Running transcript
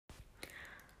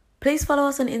Please follow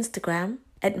us on Instagram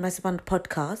at Masaband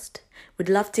Podcast. We'd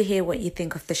love to hear what you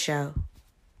think of the show.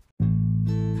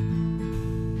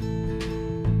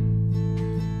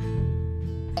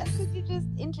 Could you just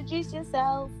introduce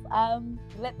yourself?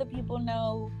 Let the people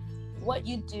know what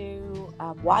you do,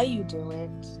 why you do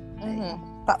it.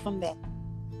 Start from there.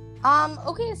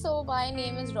 Okay, so my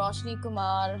name is Roshini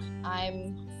Kumar.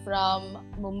 I'm from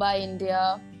Mumbai,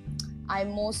 India. I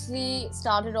mostly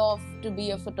started off to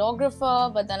be a photographer,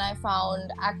 but then I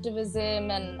found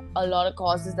activism and a lot of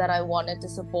causes that I wanted to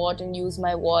support and use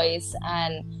my voice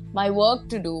and my work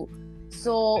to do.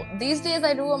 So these days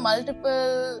I do a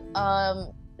multiple,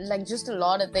 just a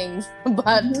lot of things,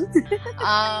 but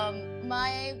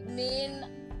my main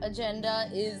agenda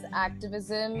is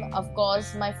activism. Of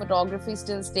course, my photography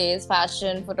still stays.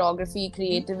 Fashion, photography,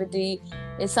 creativity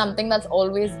is something that's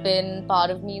always been part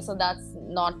of me, so that's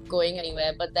not going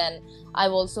anywhere. But then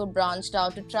I've also branched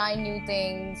out to try new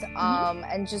things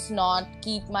and just not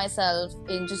keep myself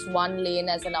in just one lane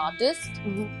as an artist.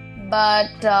 But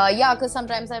because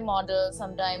sometimes I model,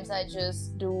 sometimes I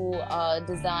just do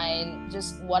design,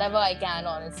 just whatever I can,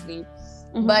 honestly.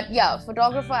 But yeah,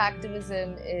 photographer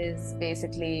activism is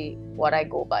basically what I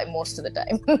go by most of the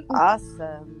time.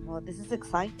 Awesome. Well, this is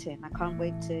exciting. I can't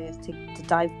wait to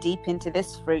dive deep into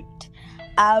this fruit.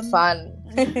 Fun.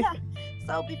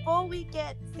 So before we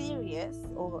get serious,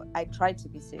 or I try to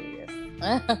be serious,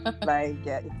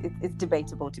 it's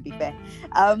debatable, to be fair.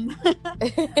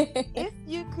 If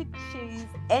you could choose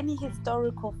any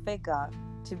historical figure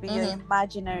to be your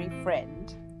imaginary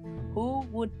friend, who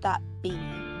would that be?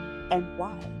 And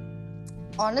why?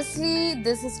 Honestly,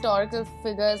 this historical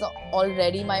figure is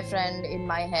already my friend in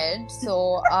my head.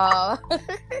 So,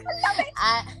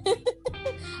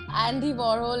 Andy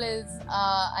Warhol is,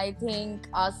 I think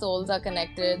our souls are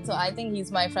connected. So I think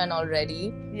he's my friend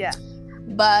already. Yeah.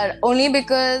 But only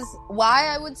because, why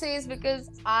I would say is because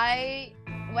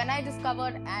when I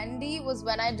discovered Andy was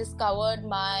when I discovered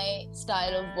my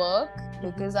style of work.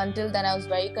 Because until then I was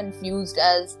very confused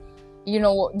as,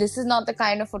 this is not the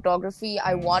kind of photography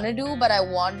I want to do, but I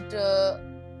want to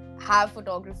have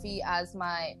photography as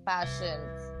my passion.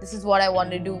 This is what I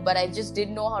want to do, but I just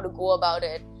didn't know how to go about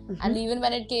it. And even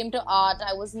when it came to art,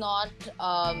 I was not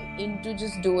into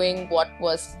just doing what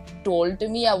was told to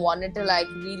me. I wanted to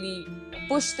really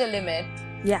push the limit.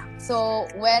 Yeah. So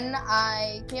when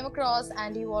I came across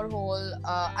Andy Warhol,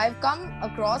 I've come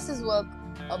across his work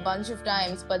a bunch of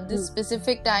times, but this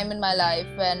specific time in my life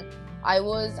when I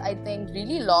was, I think,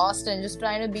 really lost and just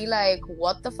trying to be like,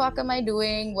 what the fuck am I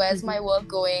doing? Where's my work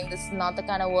going? This is not the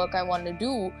kind of work I want to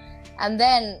do. And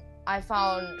then I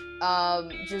found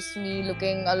just me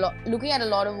looking at a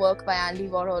lot of work by Andy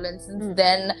Warhol. And since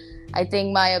then, I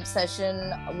think my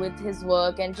obsession with his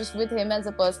work and just with him as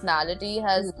a personality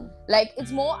has,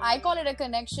 it's more, I call it a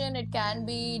connection. It can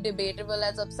be debatable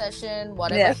as obsession,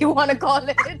 whatever you want to call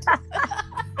it.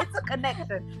 It's a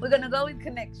connection. We're going to go with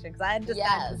connection because I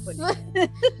understand. Yes.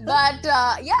 But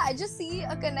I just see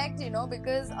a connect,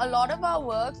 because a lot of our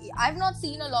work, I've not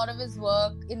seen a lot of his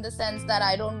work in the sense that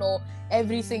I don't know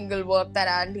every single work that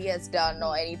Andy has done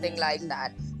or anything like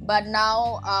that. But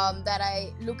now that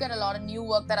I look at a lot of new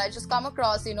work that I just come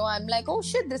across, I'm like, oh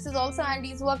shit, this is also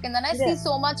Andy's work. And then I see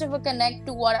so much of a connect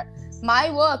to what my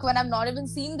work when I've not even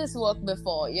seen this work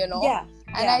before, Yeah.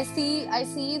 And I see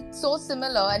it so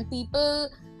similar. And people,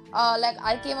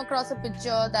 I came across a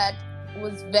picture that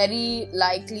was very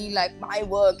likely like my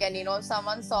work. And, if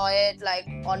someone saw it like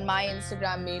on my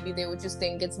Instagram, maybe they would just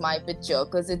think it's my picture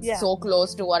because it's so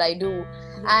close to what I do.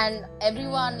 And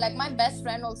everyone, like my best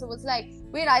friend also was like,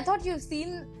 wait, I thought you've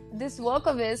seen this work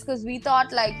of his because we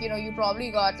thought you probably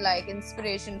got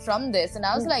inspiration from this. And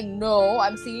I was like, no,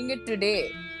 I'm seeing it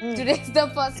today. Today's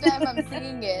the first time I'm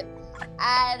seeing it.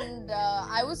 And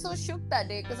I was so shook that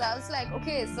day because I was like,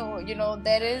 okay, so,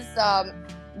 there is...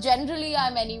 generally,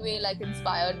 I'm anyway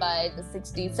inspired by the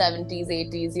 60s, 70s,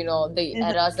 80s, the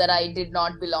eras that I did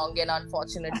not belong in,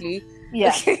 unfortunately.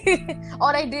 Yeah.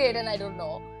 Or I did and I don't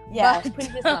know. Yeah,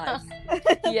 previous lives.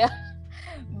 Yeah.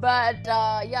 But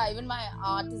even my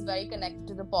art is very connected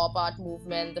to the pop art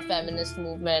movement, the feminist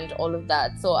movement, all of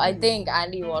that. So I think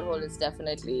Andy Warhol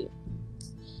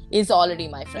is already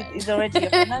my friend. He's already your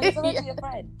friend. No, he's already your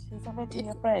friend. He's already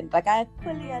your friend. I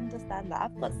fully understand that.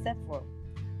 I've got several.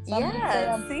 Some would say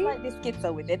I'm slightly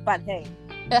schizo with it, but hey,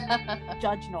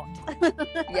 judge not.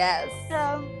 Yes.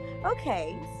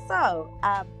 Okay. So,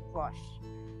 Rosh,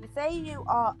 you say you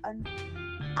are an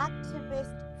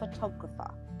activist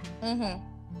photographer.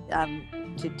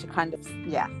 To kind of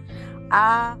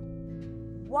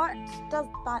what does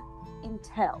that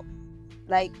entail?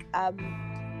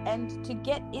 And to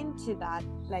get into that,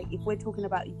 like if we're talking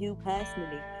about you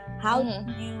personally, how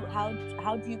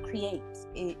do you create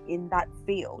in that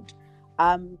field?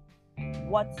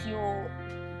 What's your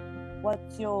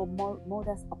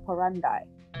modus operandi?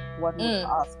 One would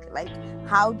ask, like,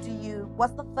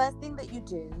 what's the first thing that you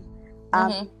do?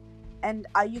 And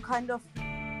are you kind of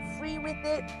free with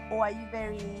it, or are you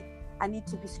I need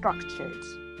to be structured?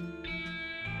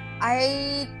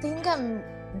 I think I'm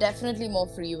definitely more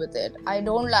free with it. I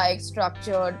don't like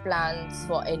structured plans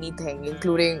for anything,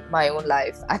 including my own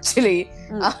life, actually.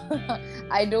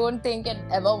 I don't think it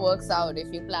ever works out.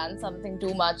 If you plan something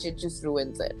too much, it just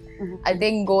ruins it. I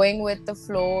think going with the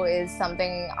flow is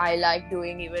something I like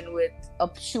doing, even with a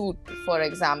shoot, for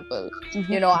example.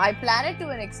 You know, I plan it to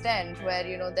an extent where,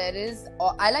 you know,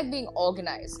 I like being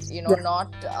organized, you know,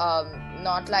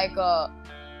 not like a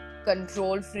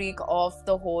control freak of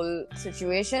the whole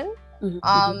situation.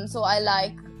 So I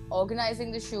like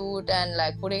organizing the shoot and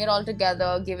like putting it all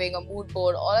together, giving a mood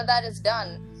board. All of that is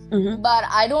done, but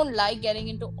I don't like getting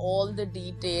into all the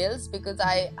details, because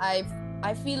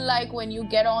I feel like when you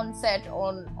get on set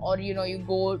or you know, you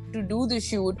go to do the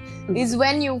shoot, is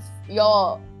when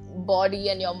your body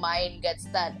and your mind gets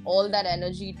all that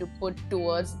energy to put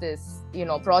towards this, you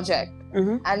know, project.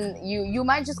 And you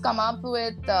might just come up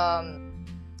with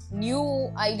new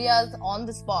ideas on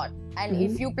the spot, and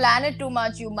if you plan it too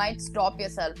much, you might stop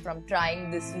yourself from trying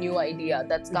this new idea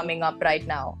that's coming up right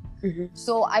now.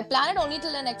 So I plan it only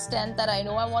till an extent that I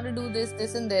know I want to do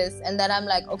this and this, and then I'm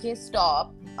like, okay,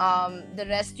 stop. The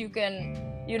rest you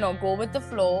can, you know, go with the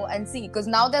flow and see, because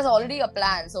now there's already a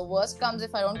plan. So worst comes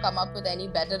if I don't come up with any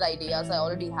better ideas, I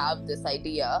already have this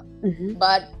idea.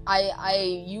 But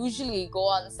I usually go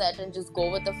on set and just go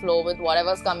with the flow with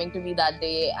whatever's coming to me that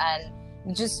day, and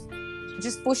just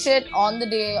push it on the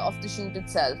day of the shoot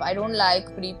itself. I don't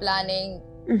like pre-planning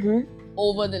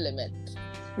over the limit.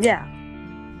 Yeah,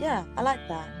 I like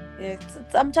that. Yeah,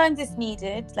 sometimes it's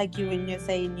needed, like when you're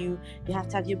saying you have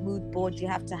to have your mood board, you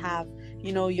have to have,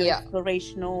 you know, your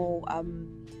inspirational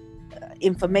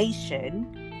information,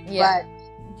 but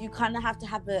you kind of have to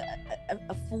have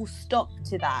a full stop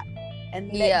to that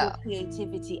and let your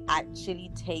creativity actually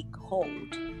take hold.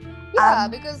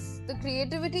 Because the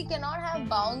creativity cannot have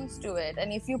bounds to it,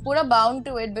 and if you put a bound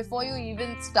to it before you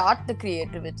even start the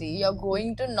creativity, you're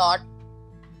going to not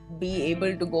be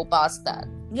able to go past that.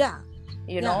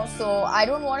 You know, so I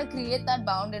don't want to create that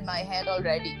bound in my head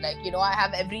already. Like, you know, I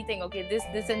have everything. Okay,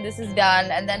 this and this is done,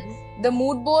 and then the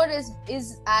mood board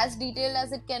is as detailed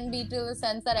as it can be, to the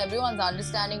sense that everyone's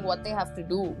understanding what they have to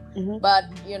do. But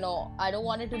you know, I don't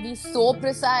want it to be so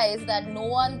precise that no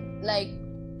one, like,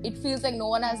 it feels like no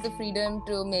one has the freedom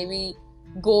to maybe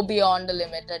go beyond the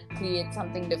limit and create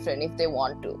something different if they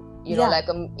want to. You know, like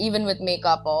even with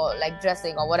makeup or like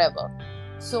dressing or whatever.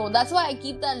 So that's why I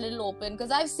keep that little open,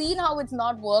 because I've seen how it's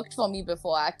not worked for me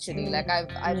before, actually. Like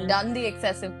I've done the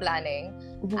excessive planning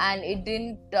and it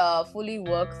didn't fully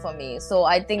work for me. So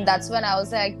I think that's when I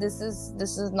was like, this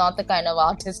is not the kind of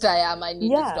artist I am. I need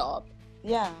to stop.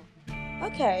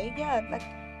 Okay. Like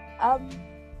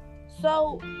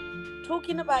so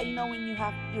talking about, you know, when you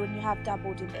have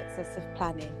dabbled in the excessive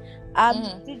planning,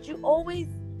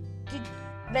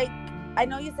 I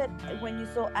know you said when you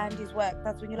saw Andy's work,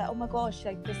 that's when you're like, oh my gosh,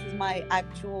 like this is my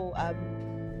actual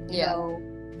you know,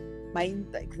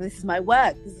 this is my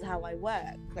work, this is how I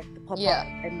work, like the pop-up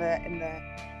and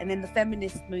then the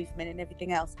feminist movement and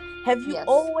everything else. Have you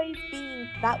always been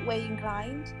that way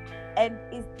inclined? And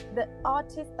is the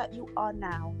artist that you are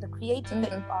now, the creator that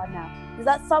you are now, is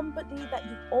that somebody that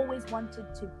you've always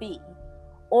wanted to be?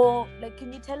 Or like,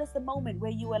 can you tell us a moment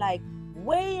where you were like,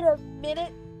 wait a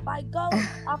minute, by God,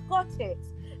 I've got it?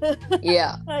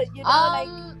 You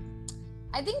know,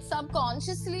 I think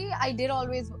subconsciously I did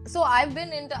always. So I've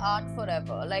been into art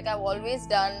forever. Like I've always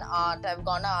done art. I've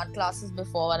gone to art classes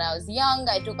before when I was young.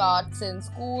 I took arts in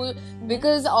school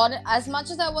because as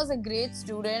much as I was a great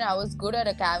student, I was good at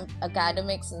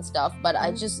academics and stuff. But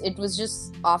it was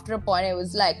just after a point, it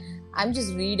was like, I'm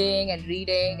just reading and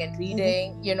reading and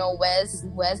reading. You know, where's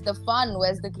the fun?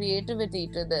 Where's the creativity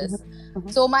to this?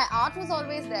 So my art was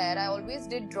always there. I always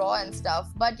did draw and stuff.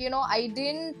 But, you know, I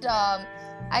didn't...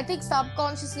 I think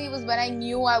subconsciously was when I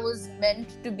knew I was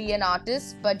meant to be an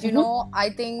artist. But, you know, I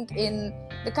think in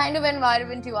the kind of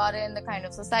environment you are in, the kind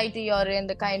of society you're in,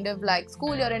 the kind of like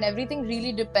school you're in, everything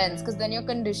really depends, because then you're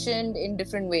conditioned in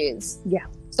different ways. Yeah.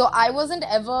 So I wasn't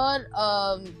ever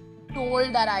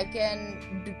told that I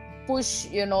can push,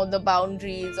 you know, the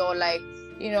boundaries, or like,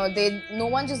 no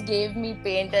one just gave me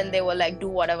paint and they were like, do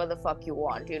whatever the fuck you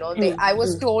want. I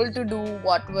was told to do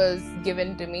what was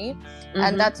given to me,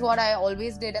 and that's what I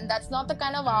always did. And that's not the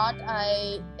kind of art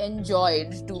I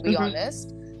enjoyed, to be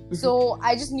honest. So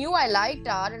I just knew I liked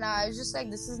art, and I was just like,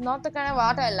 this is not the kind of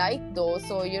art I like though.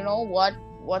 So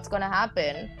what's gonna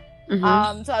happen?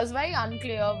 So I was very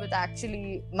unclear with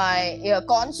actually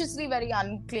consciously very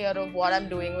unclear of what I'm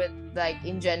doing with, like,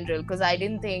 in general, because I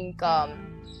didn't think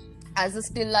as a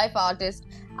still life artist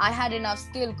I had enough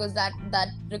skill, because that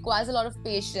requires a lot of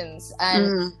patience,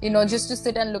 and just to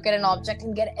sit and look at an object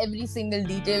and get every single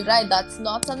detail right, that's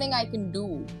not something I can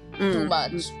do too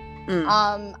much.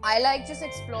 I like just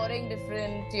exploring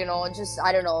different,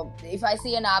 I don't know, if I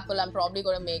see an apple, I'm probably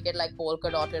going to make it like polka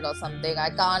dotted or something. I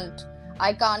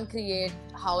can't create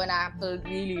how an apple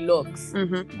really looks.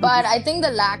 But I think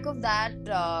the lack of that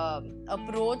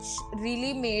approach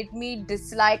really made me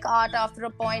dislike art after a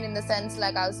point, in the sense,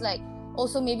 like, I was like, oh,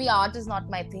 so maybe art is not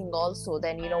my thing also.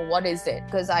 Then, what is it?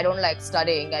 Because I don't like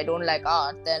studying, I don't like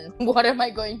art. Then what am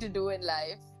I going to do in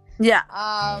life? Yeah.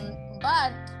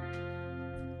 But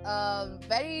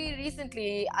very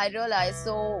recently I realized,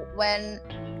 so when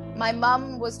my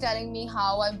mom was telling me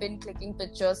how I've been clicking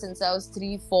pictures since I was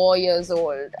 3-4 years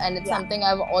old, and it's something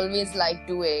I've always liked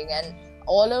doing, and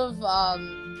all of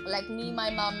like me,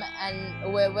 my mom,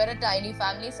 and we're a tiny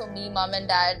family, so me, mom and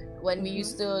dad, when we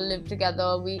used to live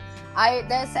together,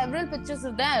 there are several pictures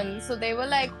of them, so they were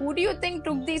like, who do you think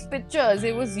took these pictures?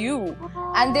 It was you.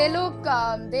 And they look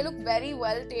very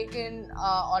well taken.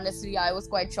 Honestly, I was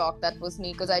quite shocked that was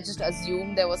me, because I just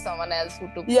assumed there was someone else who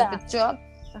took the picture.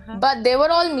 But they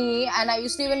were all me, and I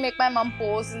used to even make my mom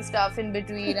pose and stuff in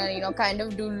between, and kind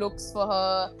of do looks for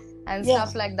her and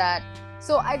stuff like that.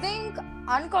 So I think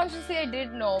unconsciously I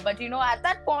did know, but at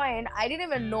that point I didn't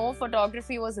even know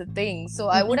photography was a thing. So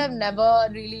I would have never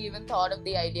really even thought of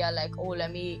the idea, like, oh,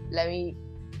 let me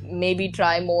maybe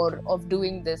try more of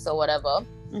doing this or whatever.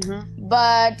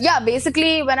 But yeah,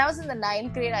 basically when I was in the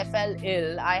 9th grade, I fell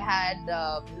ill. I had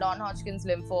non-Hodgkin's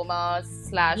lymphoma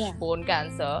 / bone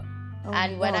cancer.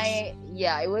 And when it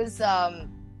was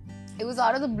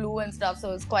out of the blue and stuff, so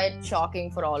it was quite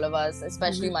shocking for all of us,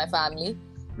 especially my family.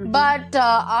 But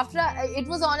after, it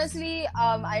was honestly,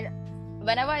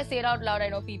 whenever I say it out loud, I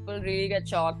know people really get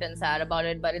shocked and sad about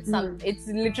it, but it's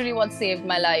literally what saved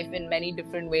my life in many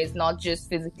different ways, not just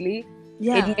physically.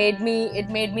 It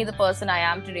made me the person I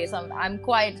am today. So I'm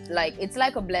quite, like, it's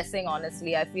like a blessing,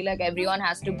 honestly. I feel like everyone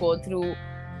has to go through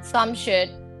some shit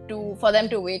for them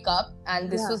to wake up, and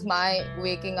this was my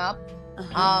waking up.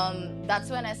 That's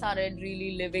when I started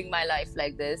really living my life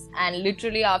like this. And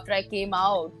literally after I came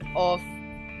out of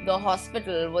the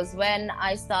hospital was when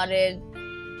I started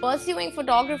pursuing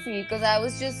photography, because I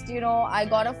was just, I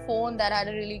got a phone that had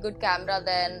a really good camera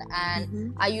then,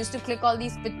 and I used to click all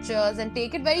these pictures and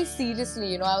take it very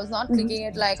seriously. I was not clicking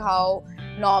it like how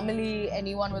normally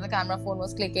anyone with a camera phone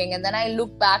was clicking. And then I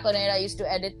look back on it, I used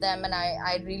to edit them, and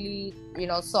I really,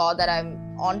 saw that I'm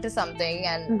onto something,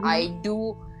 and I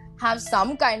do have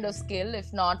some kind of skill,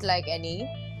 if not like any.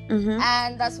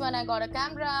 And that's when I got a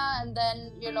camera, and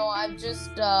then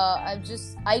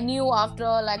I knew after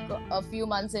like a few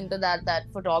months into that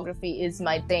photography is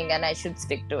my thing and I should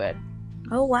stick to it.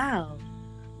 Oh wow.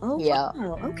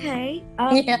 Wow. Okay.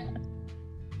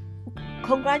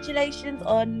 Congratulations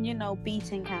on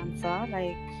beating cancer.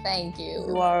 Like, thank you.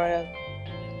 You are a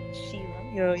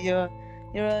Sheila.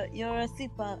 You're a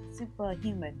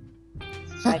superhuman.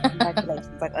 Like,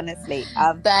 congratulations, like, honestly.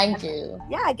 Thank you.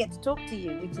 Yeah, I get to talk to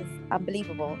you, which is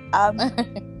unbelievable.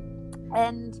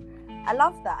 And I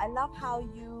love that. I love how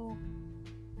you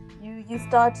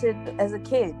started as a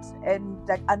kid, and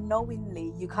like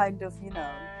unknowingly you kind of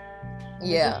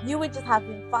you were just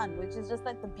having fun, which is just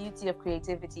like the beauty of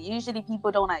creativity. Usually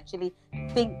people don't actually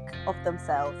think of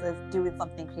themselves as doing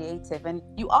something creative, and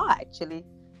you are actually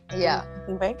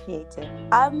something very creative.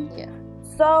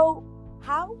 So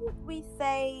how would we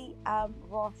say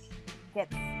Rosh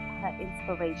gets her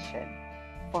inspiration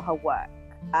for her work?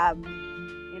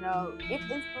 If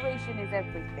inspiration is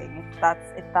everything,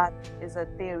 if that is a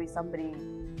theory somebody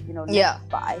lives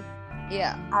by,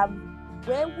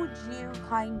 where would you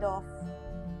kind of,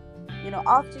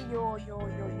 after your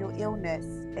illness,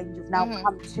 and you've now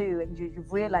come to, and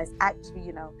you've realized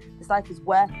actually, this life is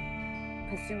worth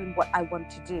pursuing what I want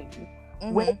to do.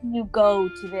 Where do you go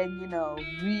to then,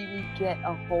 really get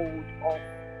a hold of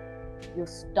your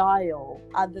style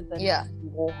other than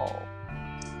Warhol?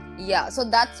 Yeah, so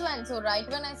that's right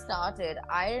when I started,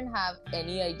 I didn't have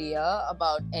any idea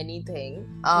about anything,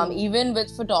 even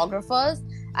with photographers.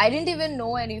 I didn't even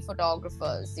know any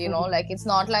photographers, you know, like it's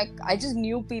not like I just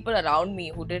knew people around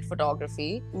me who did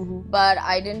photography, but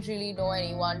I didn't really know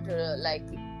anyone to like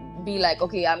be like,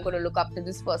 okay, I'm going to look up to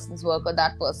this person's work or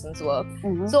that person's work.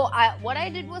 So what I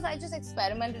did was I just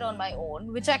experimented on my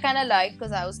own, which I kind of liked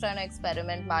because I was trying to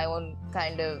experiment my own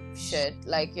kind of shit,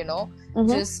 like, you know,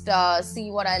 just see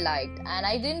what I liked. And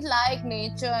I didn't like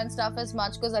nature and stuff as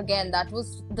much because, again, that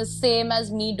was the same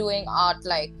as me doing art,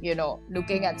 like, you know,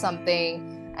 looking at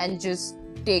something and just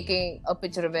taking a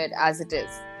picture of it as it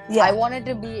is. I wanted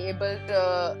to be able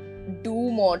to do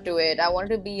more to it. I wanted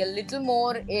to be a little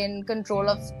more in control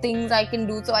of things I can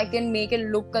do so I can make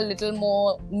it look a little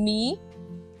more me.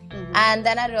 And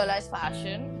then I realized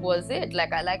fashion was it.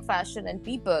 Like, I like fashion and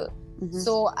people.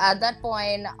 So at that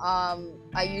point,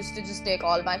 I used to just take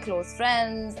all my close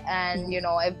friends and, you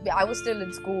know, I was still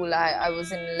in school. I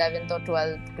was in 11th or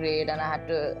 12th grade and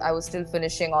I was still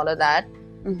finishing all of that.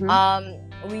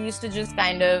 We used to just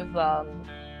kind of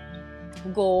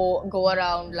go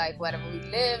around like wherever we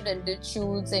lived and did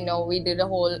shoots. You know, we did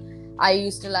I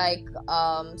used to like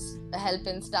help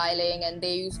in styling and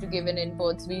they used to give in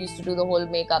inputs. We used to do the whole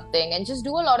makeup thing and just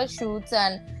do a lot of shoots,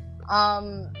 and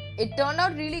it turned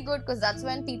out really good because that's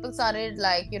when people started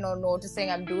like, you know,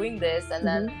 noticing I'm doing this, and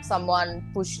then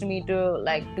someone pushed me to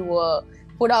like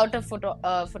put out a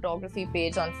photography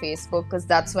page on Facebook, because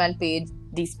that's when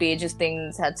these pages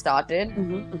things had started.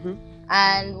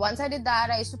 And once I did that,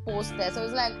 I used to post there. So it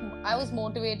was like I was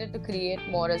motivated to create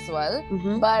more as well.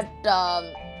 But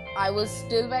I was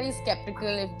still very skeptical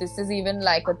if this is even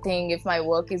like a thing, if my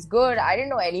work is good. I didn't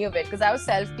know any of it because I was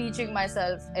self-teaching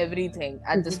myself everything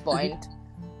at this point.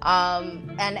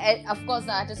 And of course,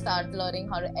 I had to start learning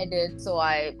how to edit. So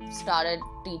I started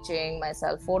teaching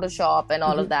myself Photoshop and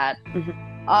all of that.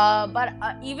 But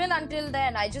even until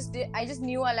then, I just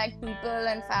knew I liked people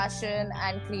and fashion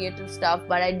and creative stuff,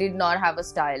 but I did not have a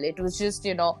style. It was just,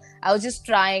 you know, I was just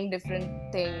trying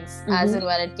different things as and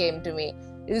when it came to me.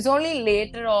 It was only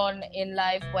later on in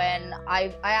life when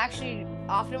I actually,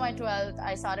 after my 12th,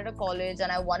 I started a college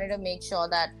and I wanted to make sure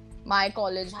that my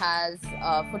college has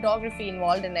photography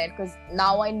involved in it, because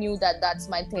now I knew that that's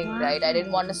my thing, right? I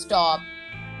didn't want to stop.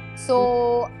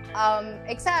 So,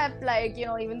 except like, you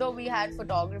know, even though we had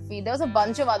photography, there was a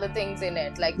bunch of other things in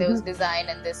it. Like there was design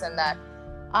and this and that.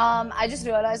 I just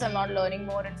realized I'm not learning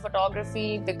more in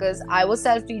photography because I was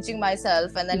self-teaching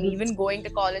myself. And then even going to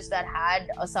college that had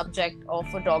a subject of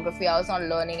photography, I was not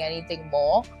learning anything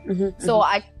more. So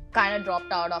I kind of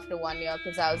dropped out after 1 year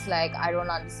because I was like, I don't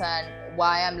understand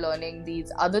why I'm learning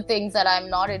these other things that I'm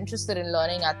not interested in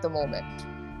learning at the moment.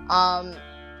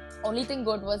 Only thing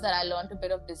good was that I learned a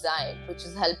bit of design, which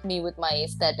has helped me with my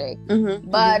aesthetic.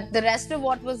 But the rest of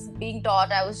what was being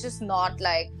taught, I was just not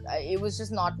like, it was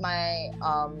just not my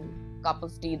cup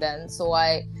of tea then. So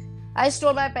I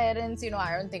told my parents, you know,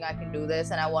 I don't think I can do this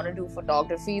and I want to do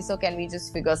photography. So can we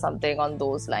just figure something on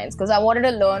those lines? Because I wanted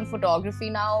to learn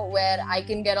photography now where I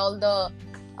can get all the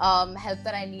help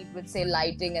that I need with, say,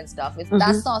 lighting and stuff.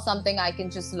 That's not something I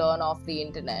can just learn off the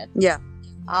internet.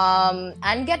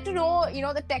 And get to know, you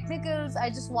know, the technicals. I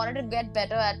just wanted to get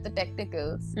better at the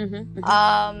technicals.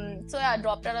 So yeah, I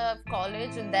dropped out of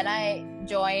college and then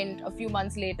a few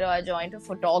months later, I joined a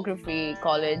photography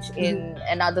college in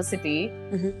another city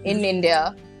in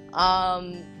India,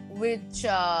 which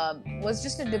was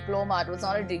just a diploma. It was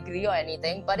not a degree or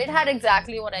anything, but it had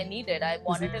exactly what I needed. I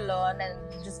wanted to learn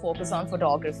and just focus on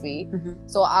photography.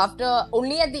 So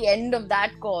only at the end of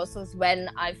that course was when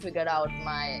I figured out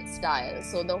my style.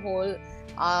 So the whole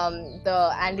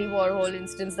the Andy Warhol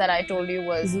instance that I told you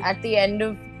was at the end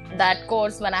of that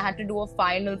course when I had to do a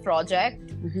final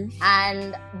project.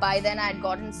 And by then I had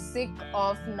gotten sick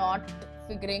of not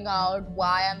figuring out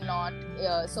why I'm not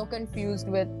so confused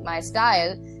with my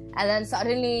style. And then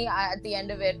suddenly at the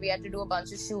end of it, we had to do a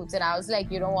bunch of shoots. And I was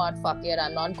like, you know what, fuck it.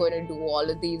 I'm not going to do all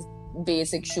of these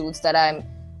basic shoots that I'm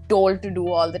told to do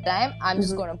all the time. I'm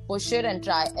just going to push it and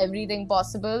try everything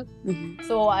possible.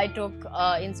 So I took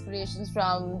inspirations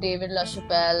from David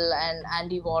LaChapelle and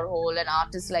Andy Warhol and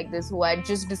artists like this who I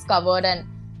just discovered. And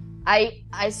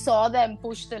I saw them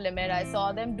push the limit. I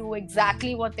saw them do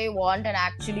exactly what they want and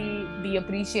actually be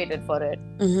appreciated for it.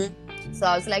 So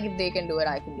I was like, if they can do it,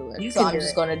 I can do it. I'm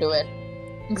just going to do it.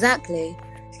 Exactly.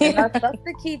 That's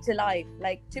the key to life.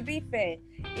 Like, to be fair,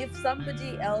 if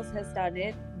somebody else has done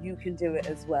it, you can do it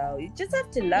as well. You just have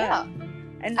to learn. Yeah.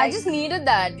 And I just needed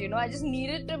that, you know. I just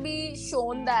needed to be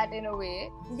shown that in a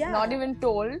way. Not even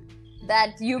told.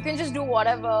 That you can just do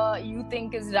whatever you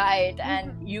think is right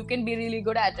and you can be really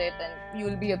good at it and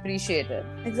you'll be appreciated.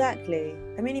 Exactly.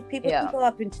 I mean, if people can go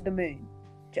up into the moon,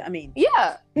 Do you know what I mean?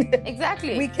 Yeah,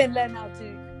 exactly. We can learn how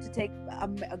to take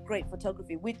a great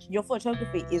photography, which your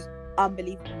photography is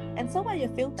unbelievable. And so are your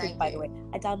filters, by the way.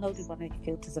 I downloaded one of your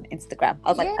filters on Instagram. I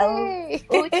was like, oh,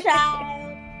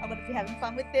 child, I'm going to be having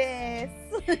fun with this.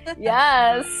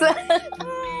 Yes.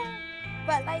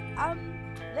 But like,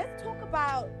 let's talk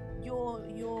about your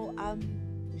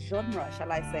genre,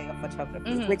 shall I say, of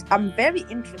photography, which I'm very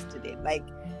interested in. Like,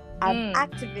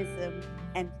 activism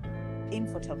and in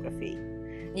photography.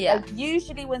 Yeah. Like,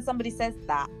 usually when somebody says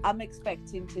that, I'm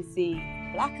expecting to see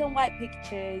black and white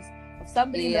pictures of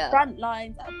somebody in the front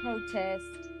lines at a protest,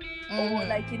 or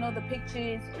like, you know, the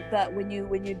pictures that when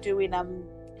you're doing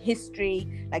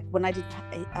history, like when I did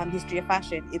history of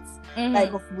fashion, it's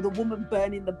like of the woman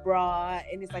burning the bra,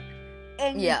 and it's like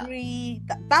angry.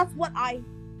 That's what I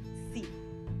see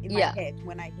in my head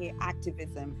when I hear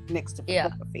activism next to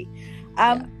photography.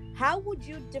 How would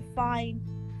you define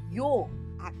your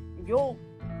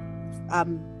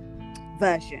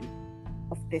version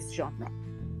of this genre?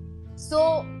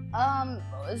 So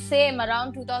same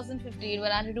around 2015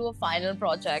 when I had to do a final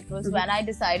project was when I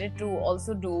decided to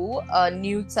also do a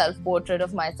nude self-portrait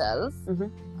of myself.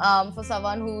 For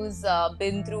someone who's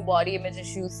been through body image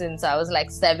issues since I was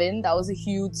like 7. That was a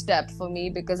huge step for me,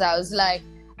 because I was like,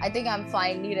 I think I'm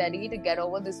finally ready to get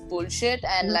over this bullshit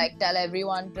and like tell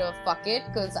everyone to fuck it,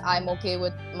 because I'm okay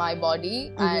with my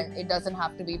body and it doesn't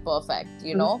have to be perfect,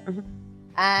 you know.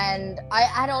 And I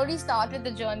had already started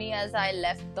the journey as I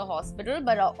left the hospital,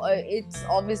 but it's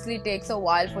obviously takes a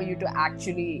while for you to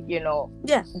actually, you know,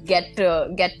 get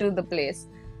to the place.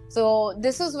 So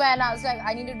this was when I was like,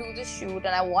 I need to do this shoot and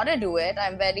I want to do it.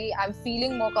 I'm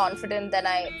feeling more confident than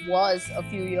I was a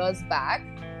few years back.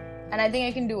 And I think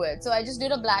I can do it. So I just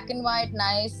did a black and white,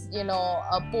 nice, you know,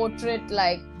 a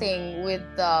portrait-like thing with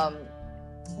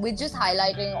just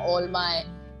highlighting all my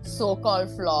so-called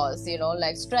flaws, you know,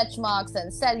 like stretch marks and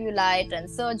cellulite and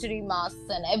surgery masks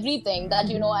and everything that,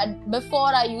 you know,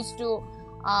 before I used to,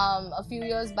 a few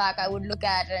years back, I would look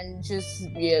at and just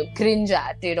cringe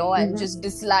at, you know, and just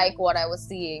dislike what I was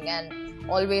seeing and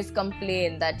always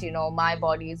complain that, you know, my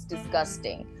body is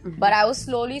disgusting. But I was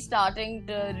slowly starting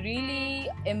to really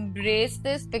embrace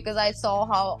this, because I saw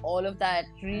how all of that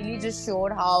really just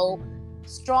showed how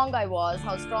strong I was,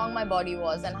 how strong my body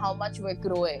was, and how much we're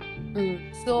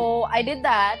growing. So I did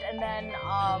that, and then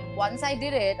once I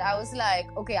did it, I was like,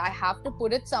 okay, I have to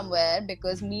put it somewhere,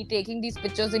 because me taking these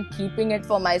pictures and keeping it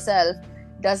for myself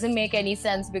doesn't make any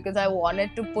sense, because I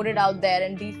wanted to put it out there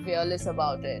and be fearless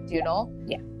about it, you know?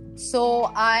 Yeah. So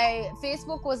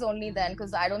Facebook was only then,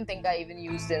 because I don't think I even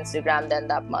used Instagram then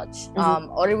that much.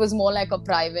 Or it was more like a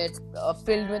private,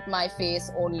 filled with my face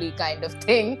only kind of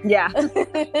thing. Yeah.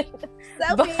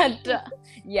 But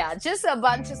just a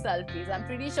bunch of selfies. I'm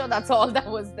pretty sure that's all that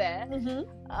was there.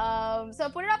 So I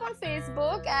put it up on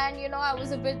Facebook, and you know, I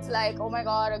was a bit like, oh my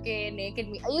god, okay, naked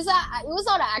me. It was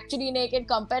not actually naked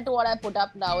compared to what I put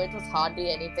up now. It was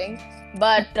hardly anything.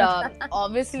 But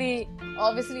obviously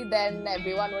then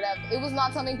everyone would have, it was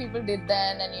not something people did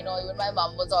then, and you know, even my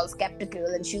mom was all skeptical,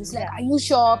 and she was like, are you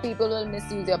sure people will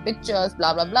misuse your pictures,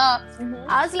 blah blah blah.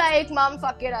 I was like, mom,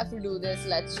 fuck it, I have to do this,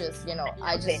 let's just, you know,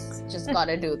 I just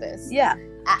gotta do this.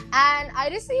 And I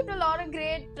received a lot of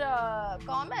great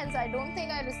comments. I don't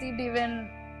think I received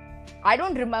I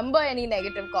don't remember any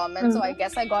negative comments, so I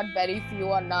guess I got very few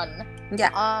or none.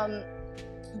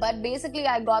 But basically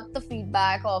I got the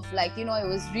feedback of like, you know, it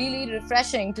was really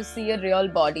refreshing to see a real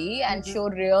body and show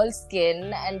real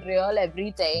skin and real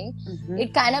everything.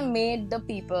 It kind of made the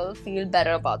people feel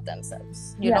better about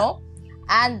themselves, you know.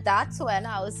 And that's when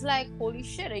I was like, holy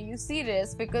shit, are you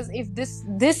serious? Because if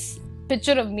this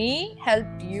picture of me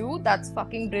helped you, that's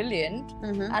fucking brilliant.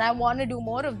 And I want to do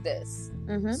more of this.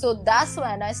 So that's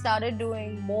when I started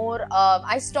doing more.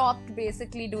 I stopped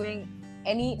basically doing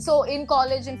so in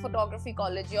college, in photography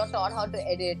college, you're taught how to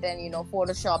edit and, you know,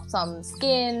 Photoshop some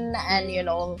skin and, you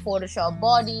know, Photoshop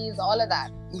bodies, all of that.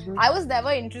 I was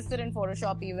never interested in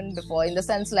Photoshop even before, in the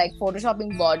sense like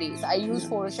Photoshopping bodies. I use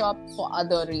Photoshop for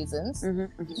other reasons.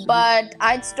 But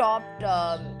I'd stopped.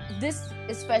 This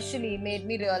especially made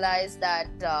me realize that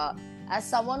as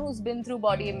someone who's been through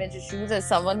body image issues, as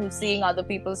someone who's seeing other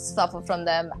people suffer from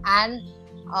them, and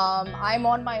I'm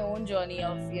on my own journey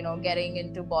of, you know, getting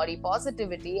into body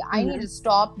positivity. I need to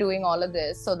stop doing all of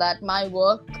this so that my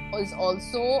work is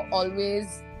also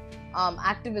always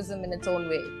activism in its own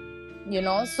way, you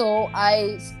know. So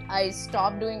I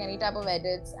stopped doing any type of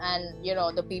edits, and you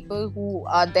know, the people who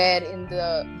are there in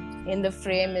the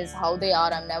frame is how they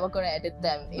are. I'm never going to edit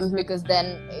them because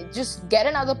then just get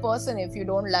another person if you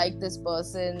don't like this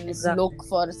person's look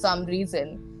for some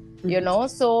reason. you know.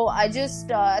 So I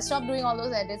just I stopped doing all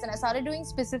those edits and I started doing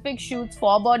specific shoots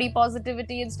for body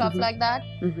positivity and stuff like that.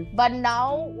 But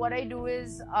now what I do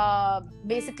is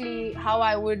basically how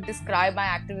I would describe my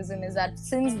activism is that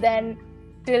since then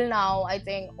till now, I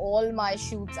think all my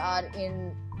shoots are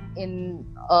in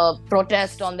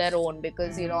protest on their own,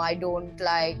 because you know I don't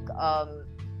like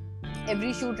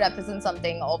every shoot represents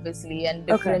something obviously and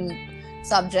different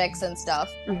subjects and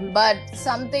stuff, but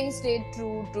something stayed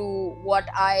true to what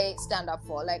I stand up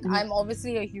for. Like I'm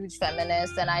obviously a huge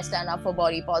feminist and I stand up for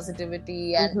body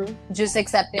positivity and just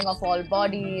accepting of all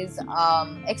bodies,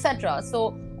 etc.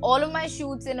 So all of my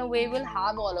shoots in a way will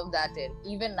have all of that in.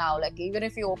 Even now, like even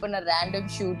if you open a random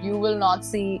shoot, you will not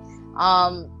see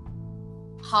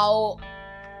how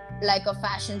like a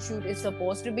fashion shoot is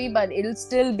supposed to be, but it'll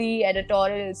still be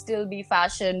editorial, it'll still be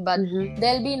fashion, but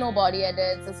there'll be no body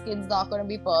edits, the skin's not going to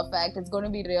be perfect, it's going to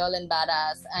be real and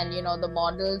badass, and you know the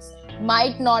models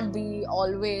might not be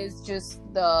always just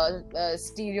the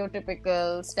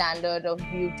stereotypical standard of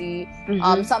beauty.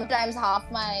 Sometimes half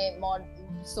my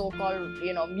so-called,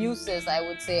 you know, muses, I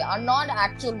would say, are not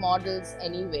actual models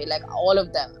anyway, like all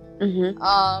of them.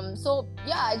 So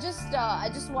yeah, I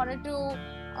just wanted to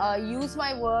use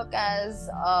my work as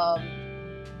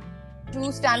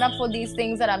to stand up for these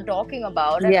things that I'm talking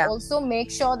about, and also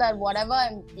make sure that whatever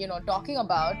I'm, you know, talking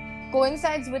about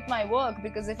coincides with my work,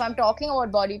 because if I'm talking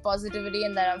about body positivity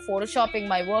and then I'm photoshopping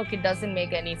my work, it doesn't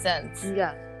make any sense.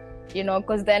 You know,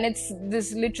 because then it's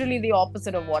this literally the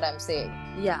opposite of what I'm saying.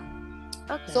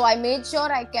 So I made sure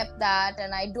I kept that,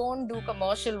 and I don't do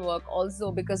commercial work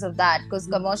also because of that, because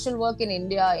commercial work in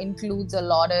India includes a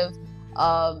lot of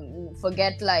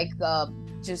forget like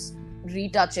just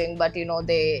retouching, but you know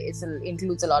it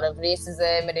includes a lot of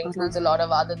racism, it includes a lot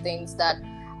of other things that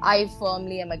I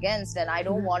firmly am against, and I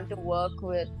don't want to work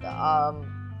with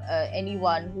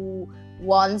anyone who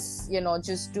wants, you know,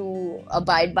 just to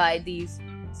abide by these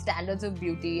standards of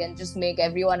beauty and just make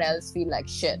everyone else feel like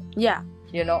shit.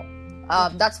 You know,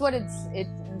 that's what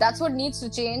that's what needs to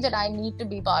change, and I need to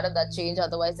be part of that change.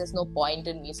 Otherwise there's no point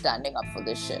in me standing up for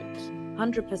this shit.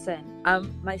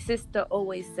 100%. My sister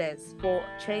always says, for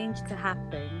change to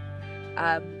happen,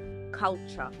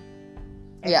 culture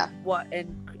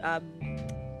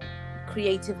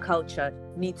creative culture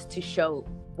needs to show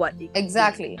what it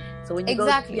exactly. So when you go,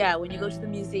 when you go to the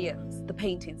museums, the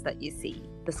paintings that you see,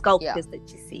 the sculptures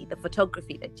that you see, the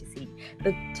photography that you see,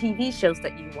 the TV shows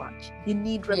that you watch, you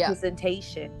need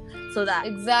representation so that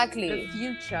the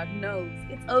future knows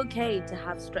it's okay to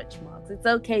have stretch marks, it's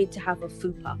okay to have a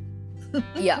fupa. Because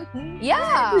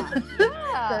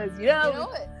you know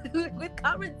with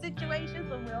current situations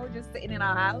when we're all just sitting in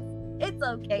our house, it's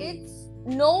okay.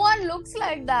 No one looks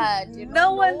like that, you know?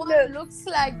 No one looks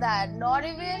like that. Not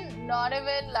even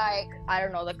like, I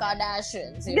don't know, the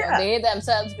Kardashians, you know, they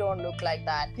themselves don't look like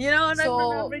that, you know, on an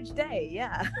average day.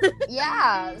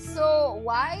 So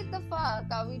why the fuck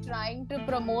are we trying to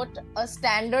promote a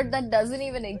standard that doesn't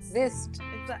even exist?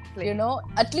 Exactly. You know,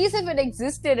 at least if it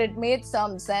existed, it made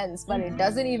some sense, but it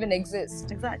doesn't even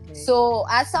exist. Exactly. So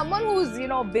as someone who's, you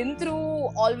know, been through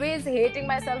always hating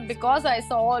myself because I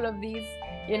saw all of these,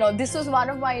 you know, this was one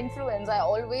of my influence. I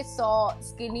always saw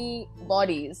skinny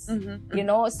bodies. You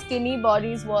know, skinny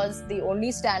bodies was the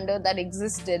only standard that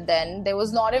existed then. There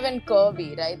was not even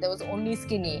curvy, right? There was only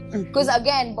skinny. Because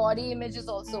again, body image is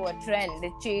also a trend.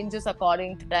 It changes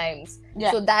according to times.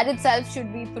 So that itself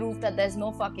should be proof that there's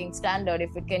no fucking standard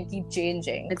if it can keep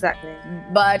changing. Exactly.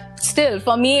 But still,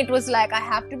 for me, it was like, I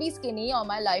have to be skinny or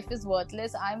my life is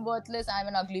worthless. I'm worthless. I'm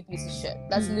an ugly piece of shit.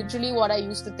 That's literally what I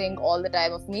used to think all the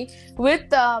time of me. With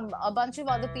a bunch of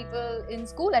other people in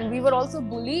school, and we were also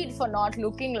bullied for not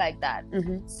looking like that.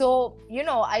 So, you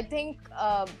know, I think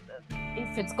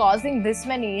if it's causing this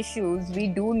many issues, we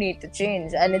do need to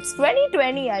change. And it's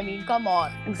 2020. I mean, come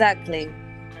on. Exactly.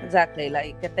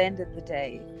 Like at the end of the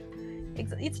day,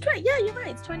 it's you're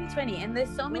right. It's 2020, and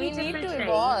there's so many different shapes. We need to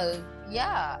evolve.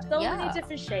 Many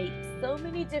different shapes, so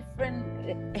many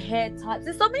different hair types.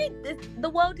 There's so many. The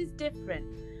world is different.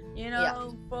 You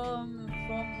know, from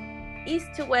east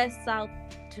to west, south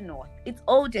to north. It's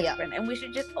all different, and we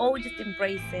should just all just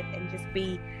embrace it and just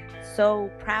be so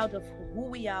proud of who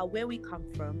we are, where we come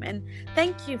from. And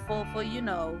thank you for you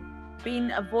know,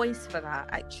 being a voice for that.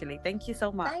 Actually, thank you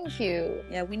so much. Thank you.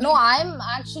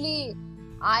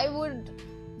 I would,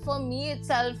 for me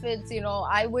itself, it's, you know,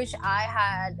 I wish I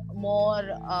had more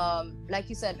like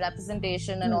you said,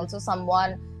 representation, and also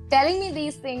someone telling me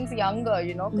these things younger,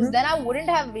 you know, because then I wouldn't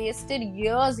have wasted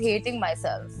years hating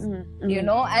myself, you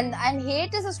know, and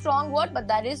hate is a strong word, but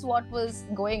that is what was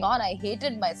going on. I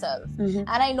hated myself, and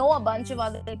I know a bunch of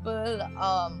other people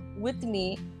with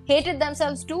me hated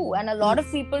themselves too, and a lot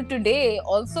of people today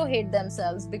also hate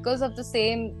themselves because of the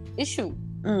same issue.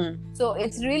 So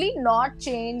it's really not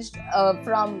changed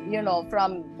from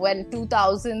when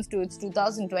 2000s to it's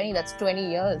 2020. That's 20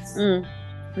 years.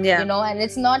 Yeah. And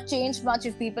it's not changed much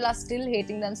if people are still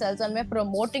hating themselves, and we're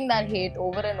promoting that hate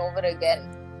over and over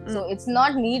again. So it's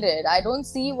not needed. I don't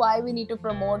see why we need to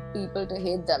promote people to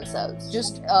hate themselves.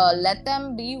 Just let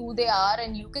them be who they are,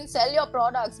 and you can sell your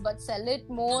products, but sell it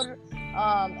more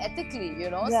ethically,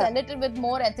 sell it with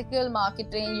more ethical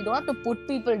marketing. You don't have to put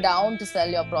people down to sell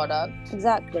your product.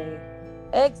 Exactly,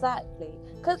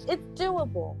 because it's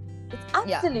doable. It's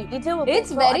absolutely doable.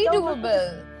 It's very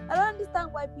doable. I don't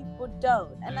understand why people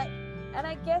don't, and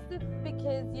I guess it's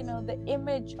because the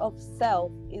image of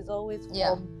self is always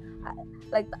from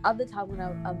like the other time when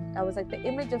I was like, the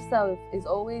image of self is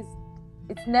always,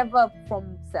 it's never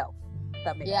from self.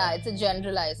 That makes sense. It's a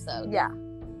generalized self.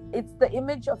 It's the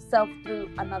image of self through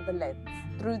another lens,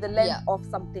 through the lens of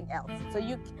something else. So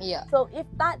so if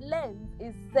that lens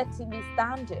is setting these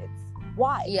standards,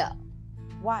 why?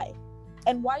 Why?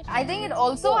 And why? I think it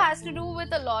also has to do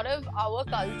with a lot of our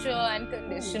culture and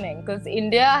conditioning, because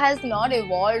India has not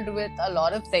evolved with a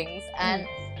lot of things, and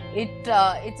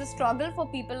it's a struggle for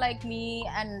people like me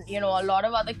and a lot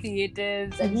of other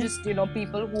creatives and just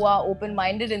people who are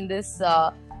open-minded in this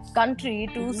country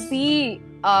to see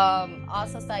our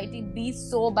society be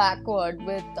so backward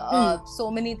with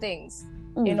so many things.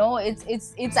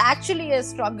 It's actually a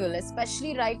struggle,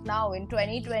 especially right now in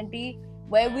 2020,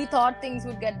 where we thought things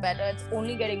would get better. It's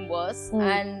only getting worse,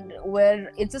 and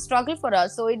where it's a struggle for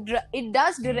us. So it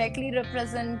does directly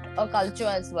represent a culture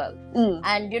as well.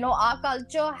 And our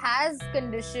culture has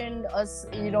conditioned us,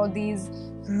 these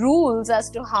rules as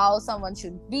to how someone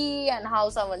should be and how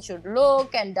someone should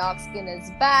look, and dark skin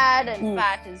is bad and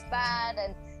fat is bad,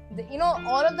 and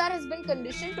all of that has been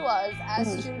conditioned to us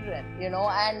as children, and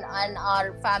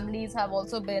our families have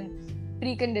also been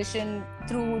preconditioned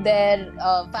through their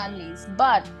families.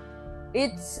 But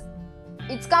it's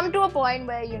come to a point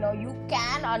where you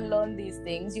can unlearn these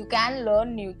things, you can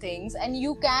learn new things, and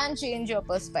you can change your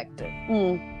perspective.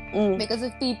 Because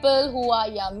if people who are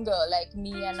younger, like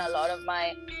me and a lot of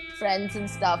my friends and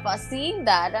stuff, are seeing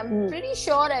that, I'm pretty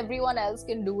sure everyone else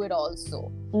can do it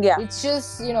also. It's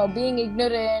just being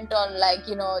ignorant,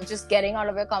 or just getting out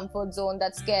of your comfort zone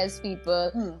that scares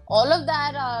people. All of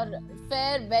that are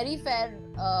very fair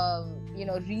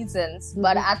reasons,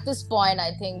 but at this point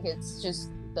I think it's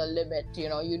just the limit.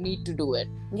 You need to do it.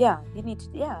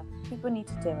 People need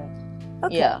to do it.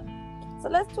 Okay. So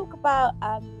let's talk about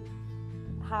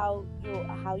how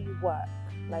you work.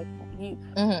 Like you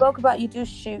spoke about, you do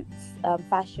shoots,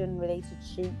 fashion related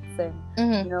shoots,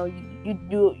 and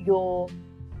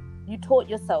you taught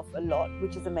yourself a lot,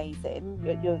 which is amazing.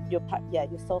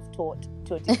 You're self-taught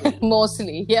to a degree.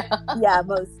 Mostly.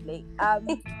 Mostly.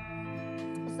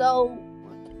 So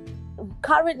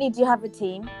currently, do you have a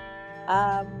team?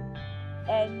 And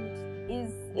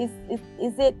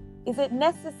is it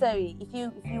necessary, if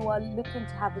you are looking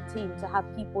to have a team, to have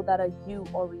people that are you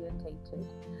orientated?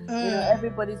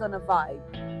 Everybody's on a vibe.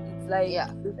 It's like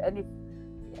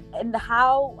and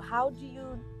how do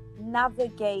you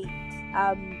navigate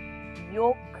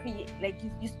your like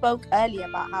you spoke earlier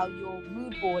about how your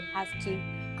mood board has to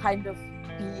kind of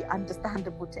be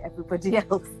understandable to everybody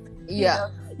else.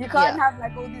 You can't have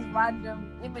like all these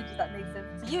random images that make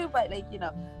sense to you, but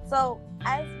so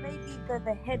as maybe the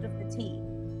head of the team,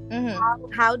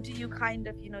 how do you kind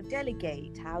of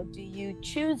delegate? How do you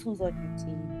choose who's on your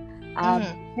team?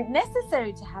 It's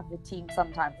necessary to have a team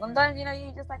sometimes. Sometimes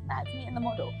you're just like, nah, it's me and the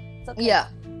model. It's okay.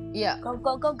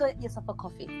 Go get yourself a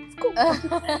coffee. It's cool. How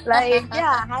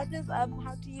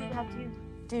do you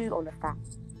do all of that?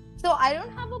 So I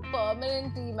don't have a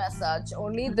permanent team as such.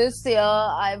 Only this year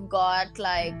I've got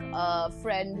like a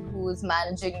friend who's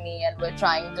managing me, and we're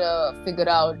trying to figure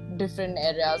out different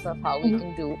areas of how we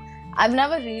can do. I've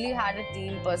never really had a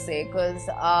team per se, because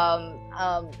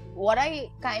what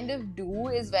I kind of do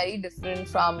is very different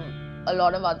from a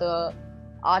lot of other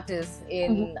artists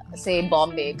in say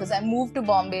Bombay, because I moved to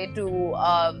Bombay to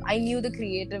I knew the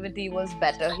creativity was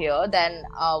better here than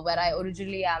where I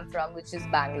originally am from, which is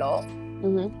Bangalore.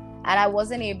 And I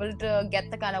wasn't able to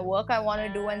get the kind of work I want to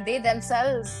do, and they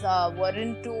themselves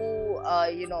weren't too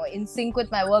in sync with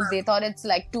my work. They thought it's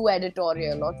like too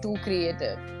editorial or too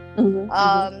creative.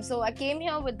 So I came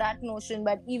here with that notion.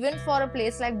 But even for a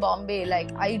place like Bombay,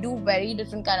 like I do very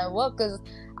different kind of work, because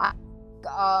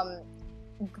I'm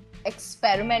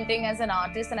experimenting as an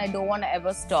artist and I don't want to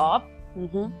ever stop.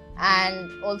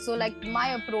 And also like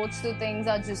my approach to things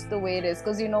are just the way it is,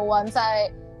 because once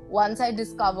once I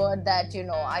discovered that, you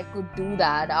know, I could do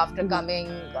that after coming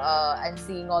and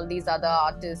seeing all these other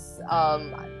artists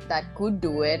that could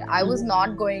do it, I was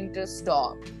not going to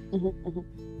stop.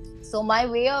 So my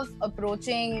way of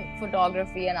approaching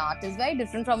photography and art is very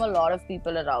different from a lot of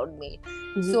people around me.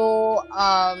 So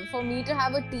for me to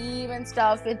have a team and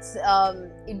stuff, it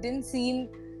didn't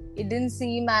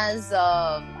seem as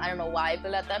I don't know,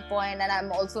 viable at that point. And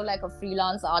I'm also like a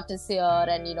freelance artist here,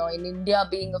 and you know, in India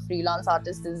being a freelance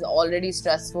artist is already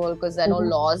stressful because there are no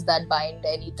laws that bind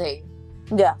anything.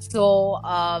 So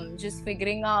just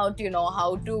figuring out, you know,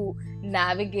 how to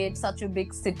navigate such a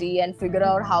big city and figure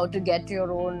out how to get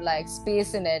your own like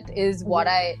space in it is what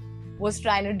I was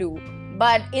trying to do.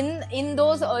 But in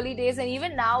those early days, and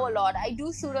even now a lot, I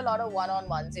do shoot a lot of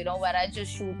one-on-ones, you know, where I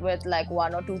just shoot with like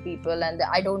 1 or 2 people and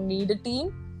I don't need a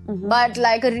team. But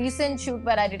like a recent shoot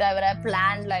where I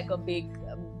planned like a big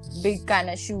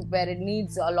kind of shoot where it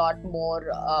needs a lot more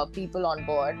people on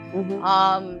board.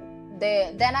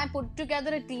 Then I put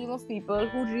together a team of people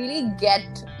who really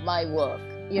get my work,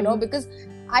 you know, because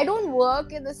I don't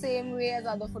work in the same way as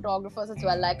other photographers as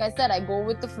well. Like I said, I go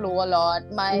with the flow a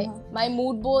lot. My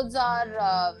mood boards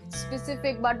are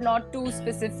specific but not too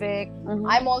specific.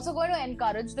 I'm also going to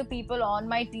encourage the people on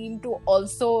my team to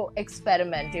also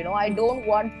experiment, you know. I don't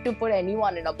want to put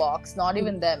anyone in a box, not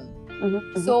even them.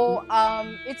 So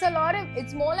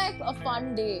it's more like a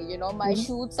fun day, you know. My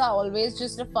shoots are always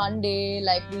just a fun day.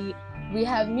 Like we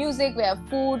have music, we have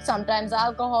food, sometimes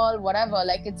alcohol, whatever.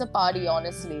 Like it's a party,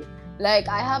 honestly. Like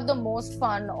I have the most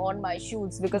fun on my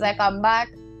shoots because I come back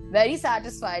very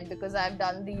satisfied because I've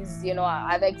done these, you know,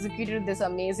 I've executed this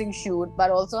amazing shoot,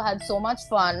 but also had so much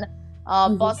fun,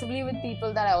 possibly with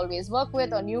people that I always work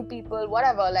with or new people,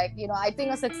 whatever. Like, you know, I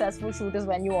think a successful shoot is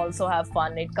when you also have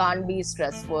fun. It can't be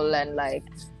stressful and like,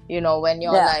 you know, when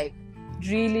you're like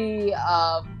really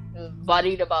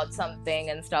worried about something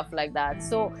and stuff like that.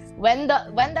 So when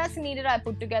that's needed, I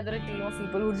put together a team of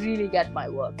people who really get my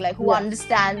work, like who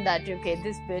understand that, okay,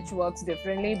 this bitch works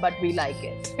differently, but we like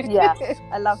it.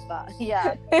 I love that.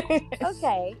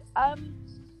 Okay.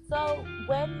 So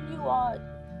when you are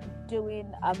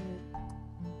doing a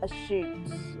shoot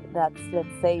that's,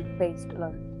 let's say, based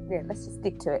on, let's just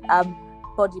stick to it,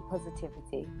 body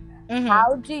positivity,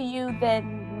 how do you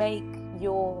then make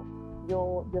your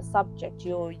subject,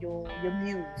 your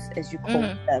muse, as you call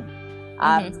them,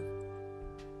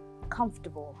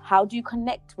 comfortable? How do you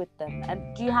connect with them?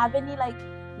 And do you have any like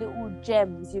little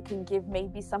gems you can give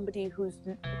maybe somebody who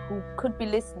could be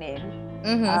listening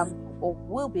or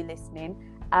will be listening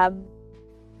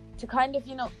to kind of,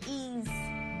 you know, ease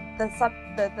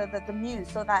the muse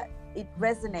so that it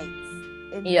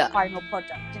resonates in the final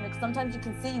product? You know, 'cause sometimes you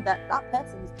can see that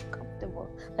person is comfortable.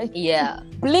 Like,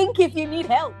 blink if you need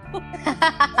help.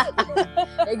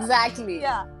 Exactly.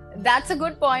 That's a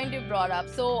good point you brought up.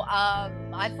 So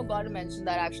I forgot to mention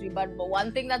that actually, but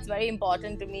one thing that's very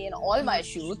important to me in all my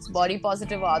shoots, body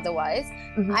positive or otherwise,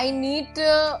 I need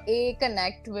to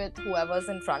connect with whoever's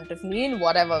in front of me in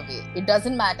whatever way. It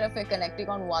doesn't matter if we're connecting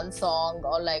on one song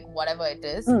or like whatever it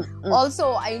is.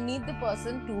 Also, I need the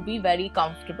person to be very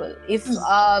comfortable. If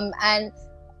and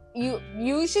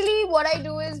usually what I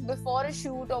do is before a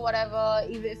shoot or whatever,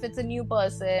 if it's a new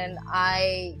person,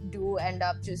 I do end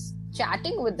up just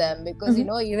chatting with them because you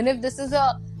know, even if this is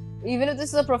a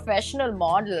professional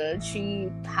model, she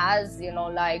has, you know,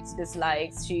 likes,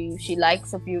 dislikes, she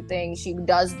likes a few things, she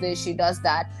does this, she does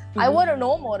that. I want to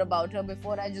know more about her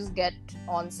before I just get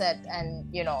on set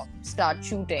and, you know, start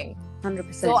shooting.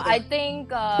 100%. So I think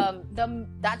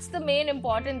that's the main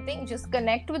important thing. Just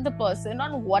connect with the person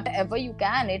on whatever you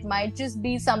can. It might just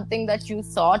be something that you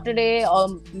saw today, or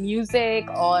music,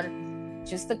 or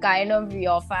just the kind of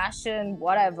your fashion,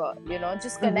 whatever, you know,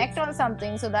 just connect on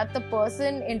something so that the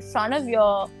person in front of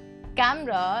your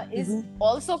camera is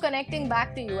also connecting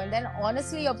back to you, and then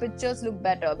honestly your pictures look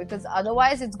better, because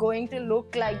otherwise it's going to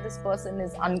look like this person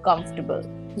is uncomfortable,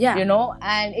 you know,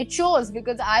 and it shows,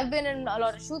 because I've been in a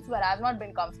lot of shoots where I've not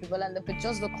been comfortable and the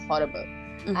pictures look horrible,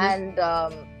 and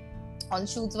on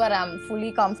shoots where I'm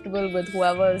fully comfortable with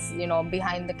whoever's, you know,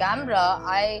 behind the camera,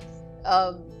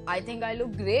 I think I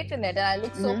look great in it, and I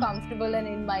look so comfortable and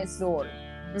in my zone.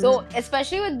 So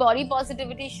especially with body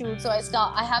positivity shoots, so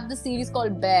I have the series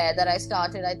called Bear that I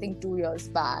started I think 2 years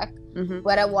back,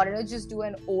 where I wanted to just do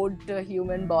an ode to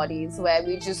human bodies, where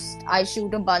I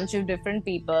shoot a bunch of different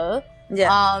people,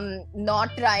 not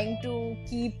trying to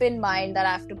keep in mind that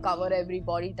I have to cover every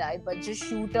body type, but just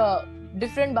shoot a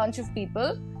different bunch of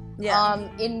people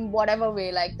in whatever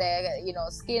way, like their, you know,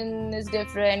 skin is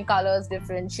different, color is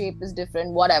different, shape is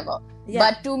different, whatever.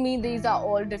 But to me, these are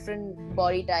all different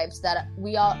body types that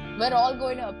we're all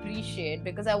going to appreciate,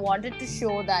 because I wanted to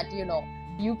show that, you know,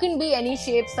 you can be any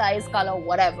shape, size, color,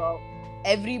 whatever.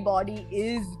 Every body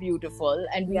is beautiful,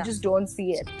 and we just don't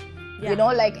see it. You know,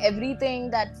 like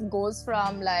everything that goes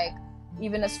from like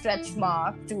even a stretch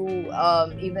mark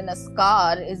to even a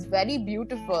scar is very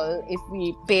beautiful if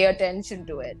we pay attention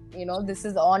to it. You know, this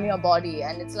is on your body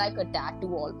and it's like a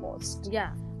tattoo almost.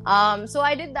 So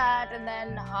I did that, and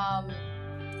then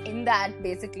in that,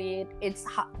 basically it's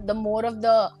the more of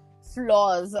the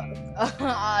flaws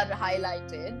are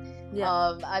highlighted.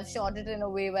 I've shot it in a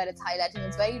way where it's highlighting,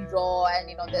 it's very raw, and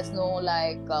you know, there's no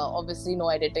like obviously no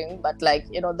editing, but like,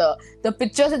 you know, the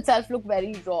pictures itself look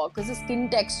very raw because the skin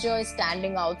texture is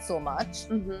standing out so much.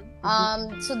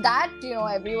 So that, you know,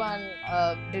 everyone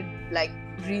did like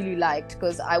really liked,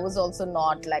 because I was also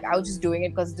not like, I was just doing it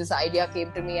because this idea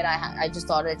came to me and I just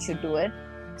thought I should do it.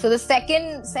 So the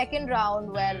second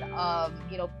round where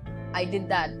you know, I did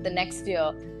that the next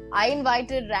year, I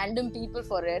invited random people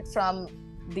for it from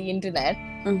the internet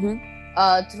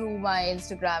through my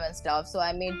Instagram and stuff. So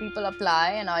I made people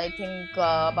apply, and I think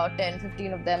about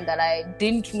 10-15 of them that I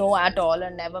didn't know at all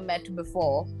and never met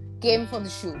before came for the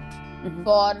shoot.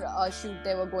 For a shoot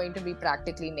they were going to be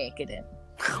practically naked in.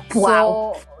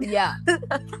 Wow. So, yeah.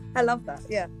 I love that.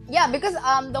 Yeah, because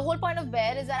the whole point of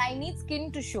Bear is that I need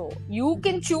skin to show. You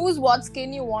can choose what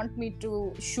skin you want me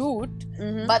to shoot,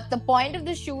 but the point of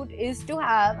the shoot is to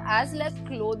have as less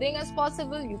clothing as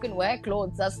possible. You can wear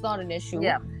clothes, that's not an issue.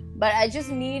 But I just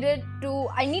needed to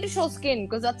show skin,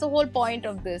 because that's the whole point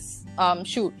of this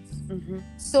shoot.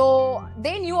 So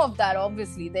they knew of that,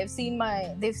 obviously. They've seen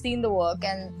the work,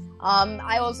 and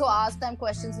I also asked them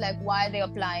questions like why they're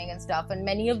applying and stuff, and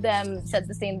many of them said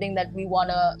the same thing, that we want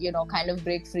to, you know, kind of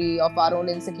break free of our own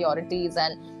insecurities,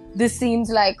 and this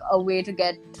seems like a way to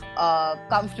get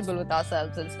comfortable with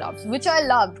ourselves and stuff, which I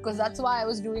loved, because that's why I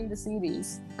was doing the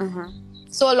series.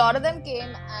 So a lot of them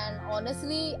came, and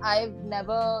honestly, I'd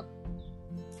never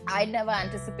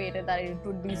anticipated that it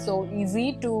would be so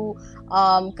easy to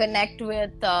connect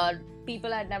with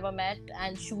people I'd never met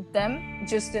and shoot them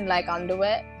just in like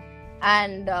underwear.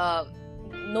 And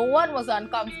no one was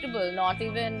uncomfortable, not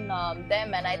even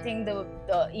them. And I think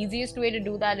the easiest way to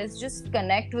do that is just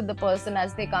connect with the person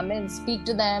as they come in, speak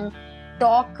to them,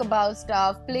 talk about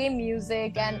stuff, play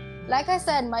music. And like I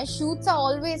said, my shoots are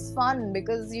always fun,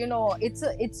 because, you know,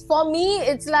 it's for me,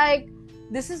 it's like,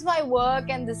 this is my work,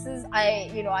 and this is,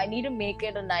 I need to make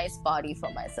it a nice party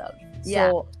for myself.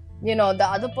 So, you know, the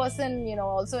other person, you know,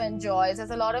 also enjoys. There's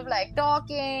a lot of like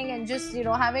talking and just, you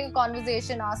know, having a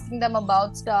conversation, asking them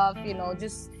about stuff, you know,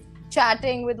 just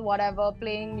chatting with whatever,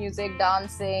 playing music,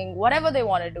 dancing, whatever they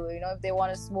want to do. You know, if they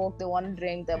want to smoke, they want to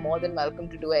drink, they're more than welcome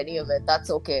to do any of it.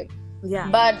 That's okay.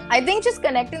 But I think just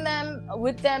connecting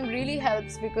with them really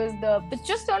helps, because the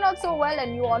pictures turn out so well,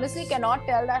 and you honestly cannot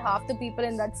tell that half the people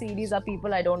in that series are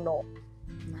people I don't know.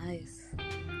 Nice.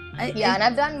 And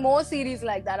I've done more series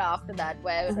like that after that,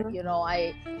 where you know,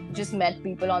 I just met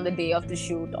people on the day of the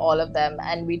shoot, all of them,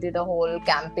 and we did a whole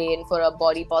campaign for a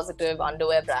body positive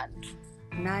underwear brand.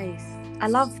 Nice. I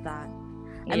love that.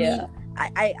 I mean,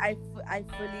 I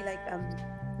fully like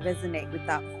resonate with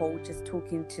that whole just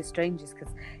talking to strangers,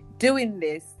 because doing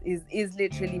this is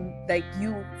literally like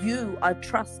you are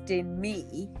trusting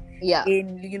me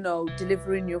in, you know,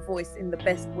 delivering your voice in the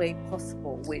best way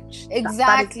possible, which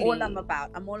that is all I'm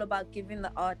about. I'm all about giving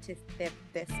the artist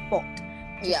their spot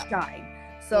to shine.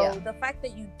 So the fact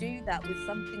that you do that with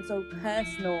something so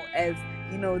personal as,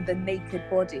 you know, the naked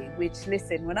body, which,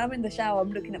 listen, when I'm in the shower,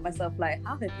 I'm looking at myself like,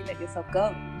 how have you let yourself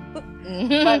go? But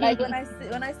like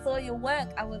when I saw your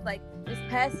work, I was like, this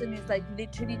person is like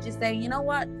literally just saying, you know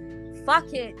what,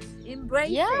 fuck it, embrace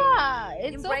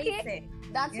it. It's okay.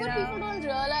 That's what people don't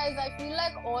realize. I feel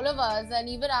like all of us, and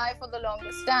even I for the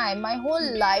longest time, my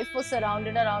whole life was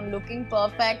surrounded around looking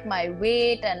perfect, my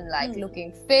weight, and like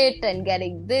looking fit and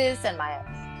getting this and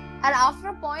after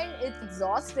a point, it's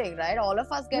exhausting, right? All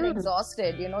of us get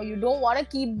exhausted. You know, you don't want to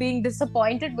keep being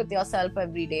disappointed with yourself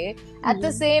every day. At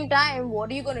the same time, what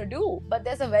are you going to do? But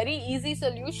there's a very easy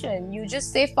solution. You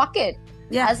just say, fuck it.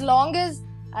 As long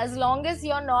as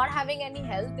you're not having any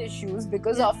health issues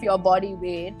because of your body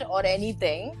weight or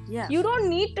anything, you don't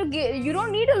need to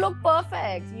look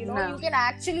perfect. You know, you can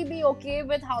actually be okay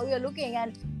with how you're looking.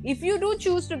 And if you do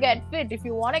choose to get fit, if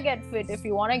you want to get fit, if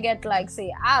you want to get like,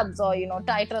 say, abs or, you know,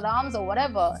 tighter arms or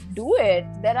whatever, do it.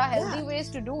 There are healthy ways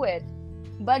to do it.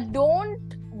 But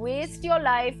don't waste your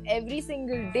life every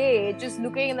single day just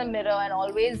looking in the mirror and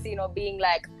always, you know, being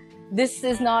like, this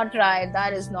is not right,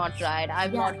 that is not right,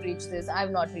 I've not reached this,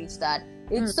 I've not reached that.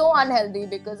 It's so unhealthy,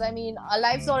 because I mean, our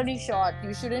life's already short.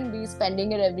 You shouldn't be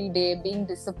spending it every day being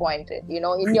disappointed, you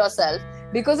know, in yourself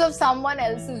because of someone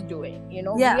else's doing. You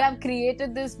know, we have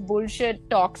created this bullshit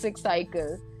toxic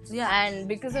cycle, and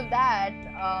because of that,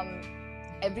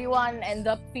 everyone ends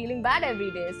up feeling bad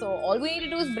every day. So all we need to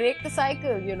do is break the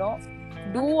cycle, you know.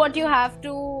 Do what you have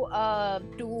to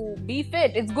be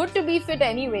fit. It's good to be fit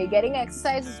anyway. Getting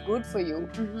exercise is good for you.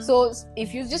 So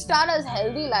if you just start a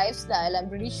healthy lifestyle, I'm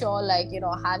pretty sure, like, you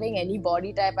know, having any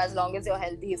body type, as long as you're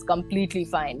healthy, is completely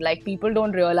fine. Like, people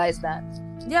don't realize that.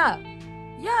 Yeah,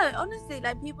 honestly,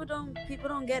 like, people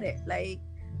don't get it. Like,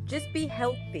 just be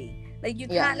healthy. Like, you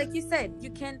can't, like you said, you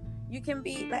can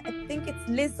be like, I think it's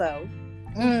Lizzo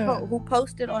who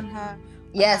posted on her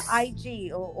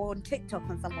IG or on TikTok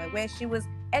or somewhere, where she was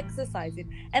exercising,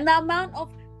 and the amount of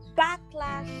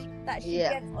backlash that she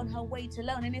gets on her weight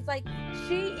alone, and it's like,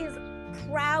 she is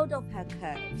proud of her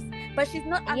curves, but she's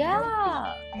not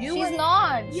unhealthy. She's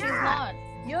not.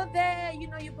 You're there, you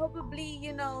know, you're probably,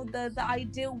 you know, the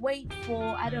ideal weight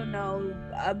for, I don't know,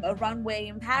 a runway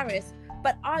in Paris,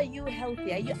 but are you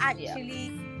healthy? Are you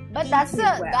actually But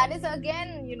that is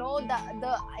again, you know,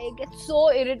 I get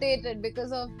so irritated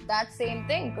because of that same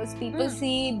thing, because people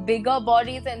see bigger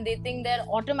bodies and they think they're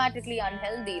automatically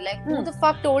unhealthy. Like, who the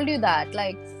fuck told you that?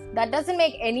 Like, that doesn't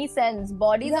make any sense.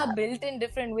 Bodies are built in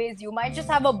different ways. You might just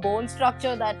have a bone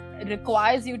structure that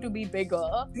requires you to be bigger,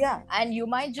 and you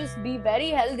might just be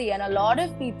very healthy. And a lot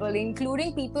of people,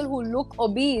 including people who look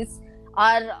obese,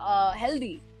 are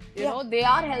healthy. You know, they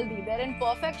are healthy, they're in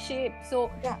perfect shape. So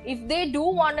if they do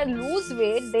want to lose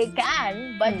weight, they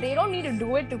can, but they don't need to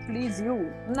do it to please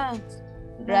you.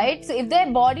 Right? So if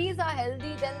their bodies are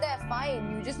healthy, then they're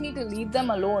fine. You just need to leave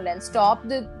them alone and stop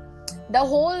the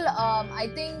whole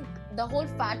I think the whole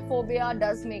fat phobia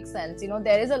does make sense. You know,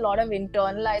 there is a lot of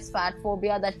internalized fat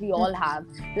phobia that we all have,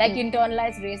 like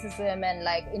internalized racism and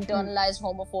like internalized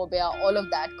homophobia, all of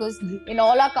that, because in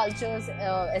all our cultures,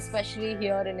 especially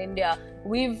here in India,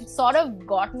 we've sort of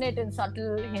gotten it in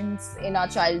subtle hints in our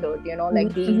childhood, you know,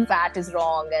 like being fat is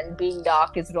wrong and being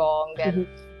dark is wrong, and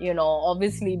you know,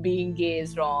 obviously being gay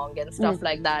is wrong and stuff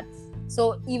like that.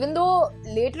 So even though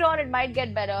later on it might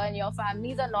get better and your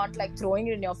families are not like throwing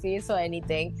it in your face or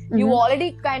anything, you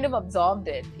already kind of absorbed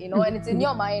it, you know, and it's in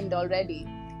your mind already.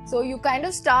 So you kind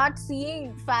of start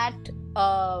seeing fat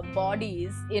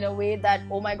bodies in a way that,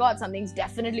 oh my God, something's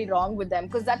definitely wrong with them,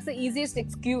 because that's the easiest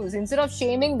excuse. Instead of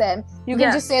shaming them, you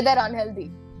can just say they're unhealthy.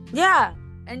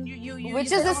 And you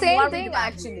which is the same thing,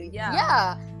 actually.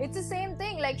 It's the same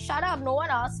thing. Like, shut up, no one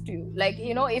asked you. Like,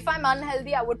 you know, if I'm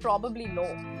unhealthy, I would probably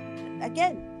know.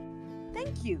 Again,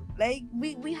 thank you. Like,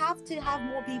 we have to have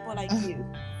more people like you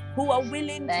who are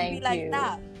willing to be like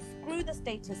that. Screw the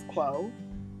status quo.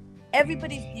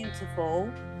 Everybody's beautiful.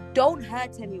 Don't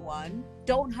hurt anyone.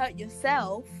 Don't hurt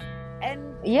yourself.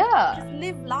 And just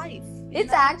live life.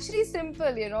 It's actually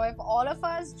simple, you know. If all of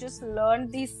us just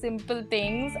learned these simple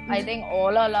things, I think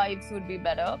all our lives would be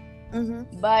better.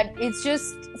 But it's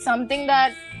just something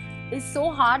that is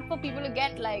so hard for people to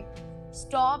get. Like,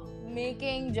 stop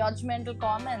making judgmental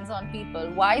comments on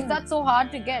people. Why is that so hard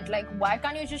to get? Like, why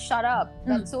can't you just shut up?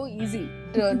 That's so easy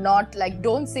to not, like,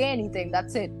 don't say anything.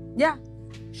 That's it.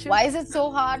 Why is it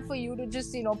so hard for you to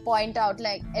just, you know, point out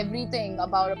like everything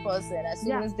about a person as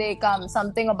soon as they come?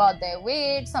 Something about their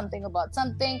weight, something about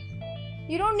something.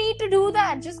 You don't need to do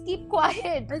that. Just keep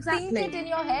quiet. Think it in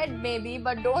your head maybe,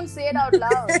 but don't say it out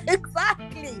loud.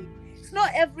 Exactly. It's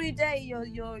not every day your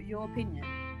opinion.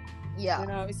 You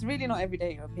know, it's really not every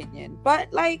day your opinion.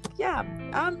 But like,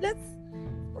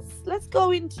 let's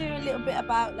go into a little bit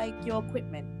about like your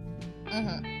equipment.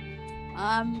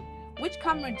 Which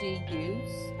camera do you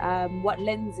use? What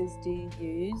lenses do you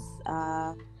use?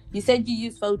 You said you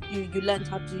use you learned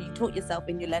how to, you taught yourself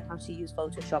and you learned how to use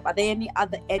Photoshop. Are there any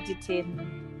other editing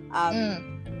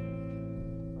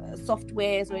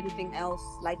softwares or anything else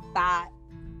like that?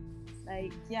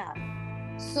 Like,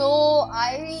 So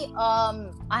I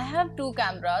have two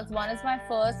cameras. One is my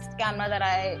first camera that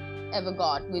I ever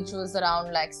got, which was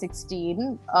around like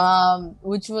 16,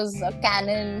 which was a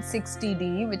Canon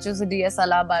 60D, which was a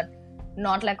DSLR, but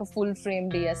not like a full frame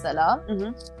DSLR.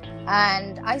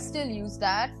 And I still use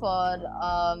that for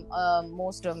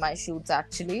most of my shoots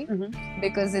actually,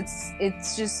 because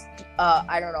it's just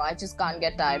I don't know, I just can't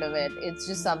get tired of it. It's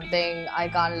just something I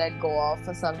can't let go of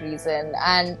for some reason.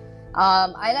 And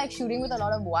I like shooting with a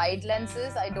lot of wide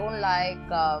lenses. I don't like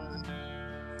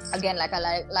again, like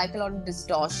I like a lot of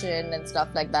distortion and stuff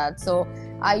like that. So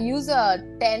I use a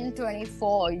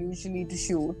 10-24 usually to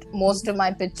shoot. Most of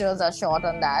my pictures are shot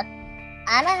on that.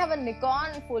 And I have a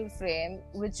Nikon full frame,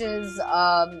 which is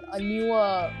a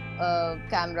newer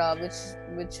camera,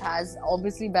 which has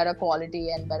obviously better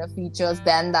quality and better features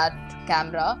than that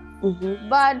camera.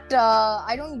 But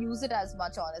I don't use it as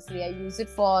much, honestly. I use it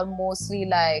for mostly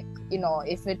like,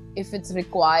 if it's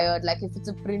required, like if it's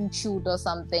a print shoot or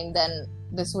something, then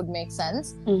this would make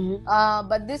sense.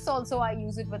 But this also, I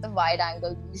use it with a wide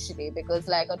angle usually, because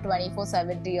like a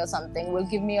 24-70 or something will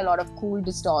give me a lot of cool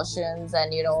distortions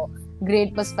and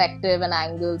great perspective and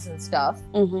angles and stuff.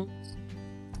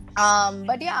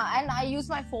 But yeah, and I use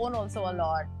my phone also a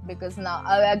lot, because now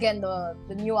again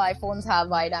the new iPhones have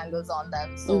wide angles on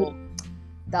them, so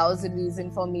that was the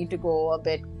reason for me to go a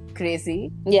bit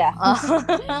crazy.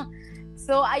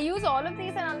 So I use all of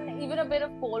these, and even a bit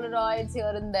of Polaroids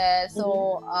here and there.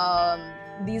 So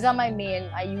these are my main.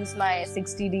 I use my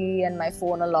 60D and my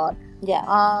phone a lot.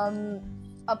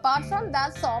 Apart from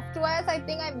that, softwares, I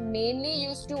think I mainly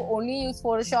used to only use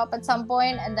Photoshop at some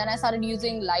point, and then I started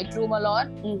using Lightroom a lot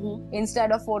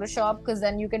instead of Photoshop, because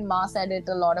then you can mass edit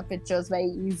a lot of pictures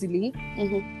very easily.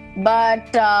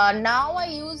 But now I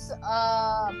use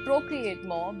Procreate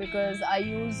more, because I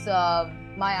use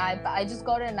my iPad. I just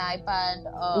got an iPad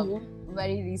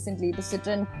very recently to sit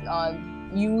and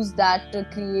use that to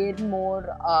create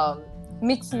more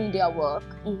mixed media work,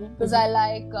 because I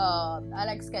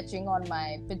like sketching on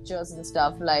my pictures and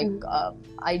stuff, like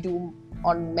I do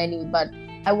on many, but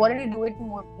I wanted to do it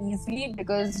more easily,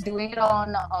 because doing it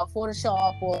on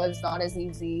Photoshop was not as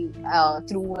easy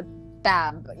through a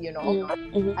tab,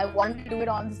 I wanted to do it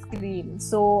on the screen,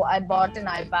 so I bought an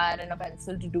iPad and a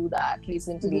pencil to do that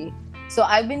recently. So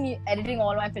I've been editing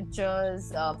all my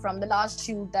pictures from the last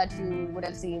shoot that you would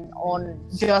have seen on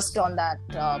that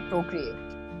Procreate.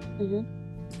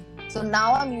 So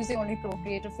now I'm using only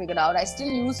Procreate to figure out. I still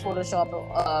use Photoshop,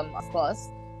 of course,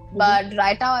 but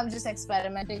right now I'm just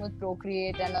experimenting with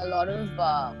Procreate and a lot of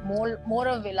more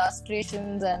of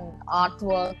illustrations and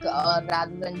artwork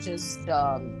rather than just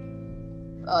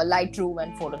Lightroom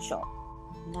and Photoshop.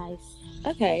 Nice.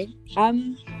 Okay.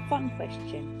 Fun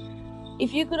question.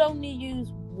 If you could only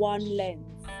use one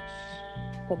lens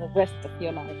for the rest of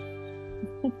your life.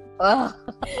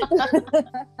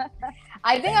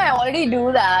 I think I already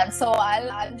do that, so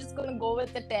I'm just gonna go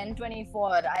with the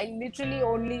 10-24. I literally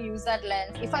only use that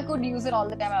lens. If I could use it all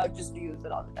the time, I would just use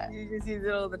it all the time. You just use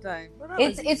it all the time.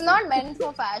 It's not meant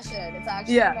for fashion. It's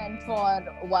actually meant for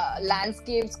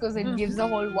landscapes, because it gives a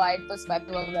whole wide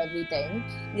perspective of everything.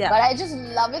 But I just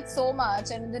love it so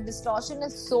much, and the distortion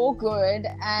is so good,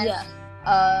 and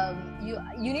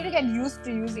you need to get used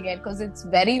to using it, because it's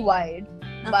very wide.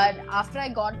 But after I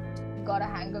got a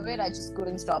hang of it, I just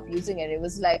couldn't stop using it. It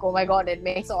was like, oh my god, it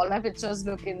makes all my pictures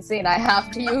look insane. I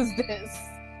have to use this.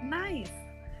 Nice.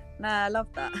 Nah, I love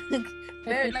that.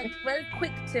 very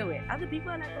quick to it. Other people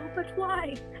are like, oh, but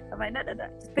why? I'm like, no,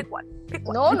 just pick one.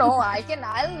 No,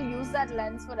 I'll use that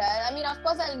lens for that. I mean, of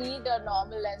course, I'll need a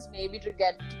normal lens maybe to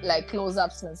get like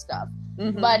close-ups and stuff.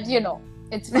 But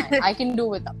it's fine. I can do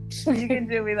without. You can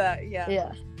do without,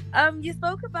 yeah. You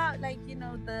spoke about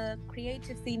the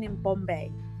creative scene in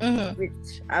Bombay,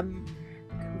 which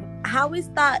how is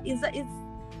that?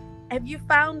 Have you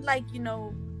found it's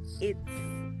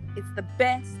the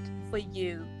best for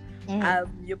you?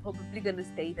 You're probably gonna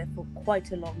stay there for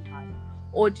quite a long time,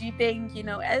 or do you think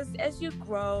as you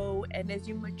grow and as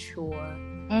you mature,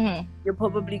 you're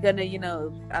probably gonna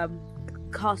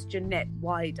cast your net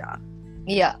wider?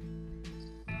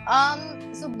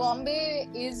 So Bombay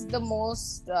is the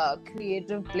most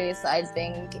creative place, I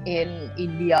think, in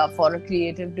India for a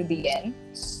creative to be in.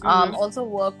 Also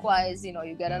work-wise,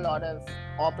 you get a lot of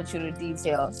opportunities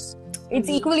here. It's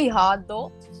equally hard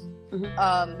though,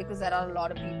 because there are a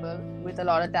lot of people with a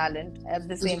lot of talent at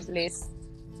the same place.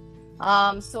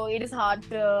 So it is hard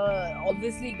to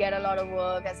obviously get a lot of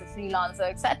work as a freelancer,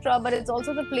 etc. But it's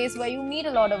also the place where you meet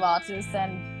a lot of artists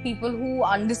and people who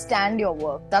understand your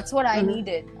work. That's what I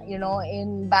needed.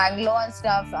 In Bangalore and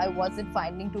stuff, I wasn't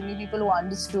finding too many people who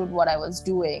understood what I was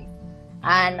doing.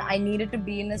 And I needed to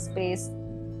be in a space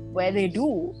where they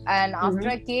do. And after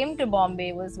I came to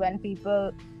Bombay was when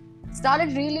people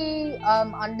started really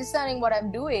understanding what I'm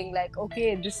doing. Like,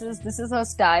 okay, this is her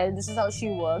style, this is how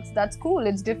she works. That's cool,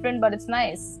 it's different, but it's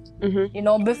nice.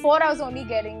 Before I was only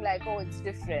getting like, oh, it's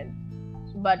different,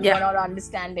 but you're not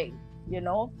understanding,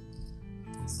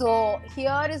 So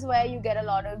here is where you get a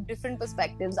lot of different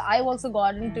perspectives. I've also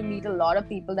gotten to meet a lot of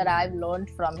people that I've learned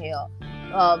from here.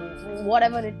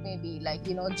 Whatever it may be, like,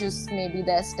 just maybe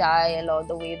their style or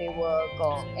the way they work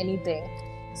or anything.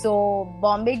 So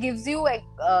Bombay gives you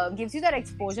that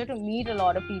exposure to meet a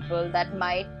lot of people that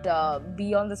might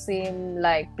be on the same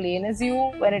like plane as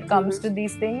you when it comes to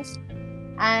these things.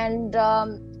 And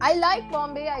I like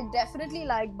Bombay. I definitely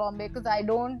like Bombay because I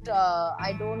don't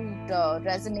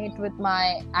resonate with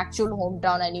my actual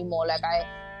hometown anymore. Like I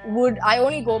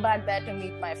only go back there to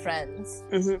meet my friends.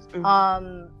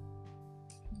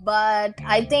 But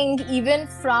I think even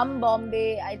from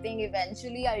Bombay, I think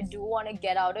eventually I do want to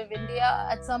get out of India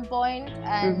at some point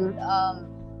and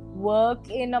work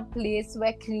in a place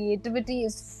where creativity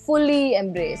is fully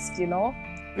embraced, you know.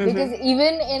 Because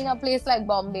even in a place like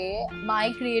Bombay,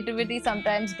 my creativity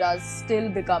sometimes does still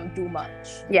become too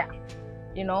much. Yeah.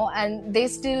 You know, and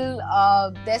there's still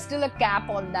a cap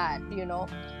on that, you know.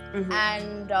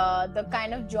 And the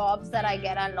kind of jobs that I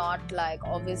get are not like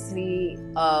obviously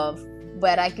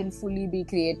where I can fully be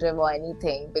creative or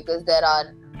anything, because there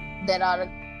are a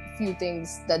few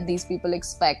things that these people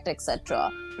expect,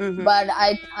 etc. But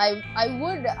I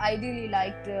would ideally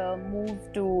like to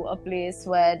move to a place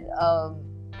where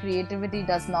creativity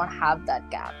does not have that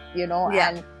gap, you know.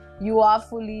 And you are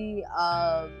fully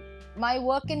my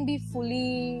work can be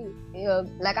fully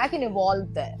like I can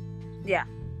evolve there.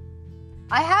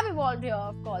 I have evolved here,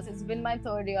 of course. It's been my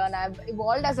 3rd year and I've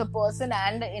evolved as a person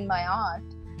and in my art.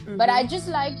 But I just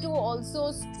like to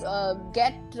also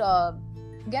get a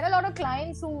lot of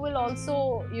clients who will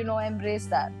also, you know, embrace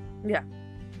that. It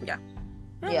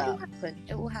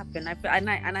will happen. I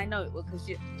know it will, because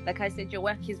like I said, your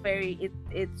work is very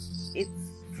it's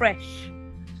fresh,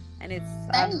 and it's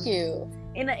thank you,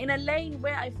 in a lane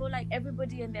where I feel like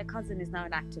everybody and their cousin is now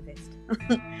an activist.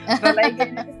 But like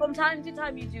from time to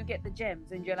time you do get the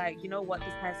gems and you're like, you know what,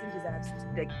 this person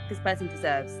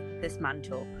deserves this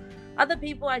mantle. Other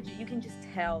people, you can just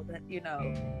tell that, you know,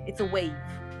 it's a wave.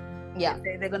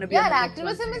 They're going to be. And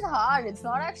activism is hard. It's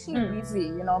not actually easy,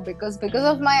 you know, because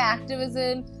of my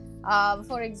activism.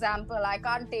 For example, I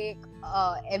can't take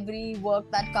every work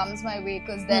that comes my way,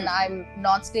 because then I'm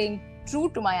not staying true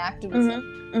to my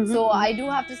activism. So I do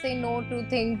have to say no to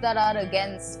things that are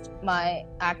against my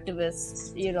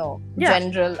activist, you know,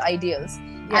 general ideals.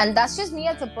 And that's just me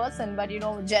as a person. But, you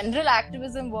know, general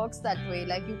activism works that way.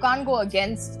 Like, you can't go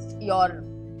against your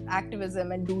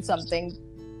activism and do something.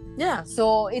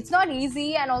 So it's not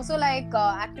easy. And also, like,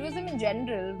 activism in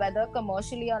general, whether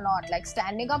commercially or not, like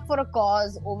standing up for a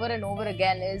cause over and over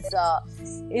again is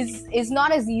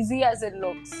not as easy as it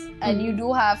looks. And you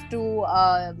do have to,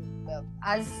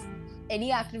 as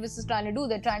any activist is trying to do,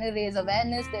 they're trying to raise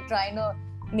awareness, they're trying to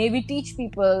maybe teach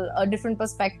people a different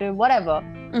perspective, whatever.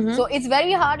 So it's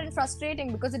very hard and frustrating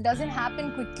because it doesn't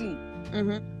happen quickly.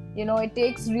 You know, it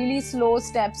takes really slow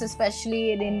steps,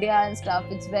 especially in India and stuff.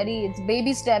 It's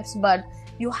baby steps, but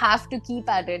you have to keep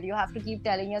at it. You have to keep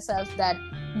telling yourself that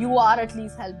you are at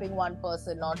least helping one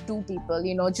person or 2 people.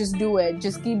 You know, just do it.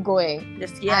 Just keep going.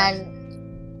 And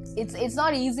it's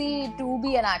not easy to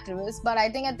be an activist, but I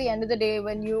think at the end of the day,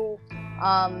 when you,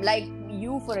 like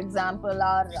you, for example,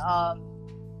 are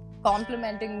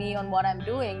complimenting me on what I'm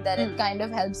doing, then it kind of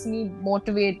helps me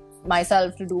motivate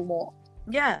myself to do more.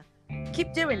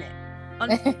 Keep doing it.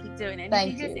 Honestly, keep doing it.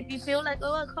 And if you feel like,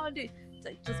 oh, I can't do it,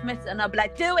 just miss it, and I'll be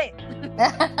like, do it.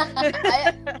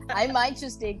 I might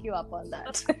just take you up on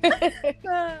that.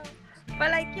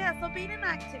 But like, so being an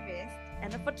activist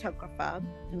and a photographer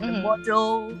and a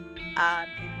model and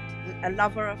a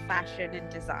lover of fashion and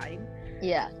design,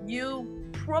 you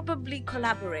probably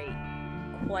collaborate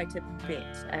quite a bit,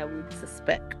 I would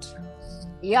suspect.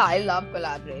 I love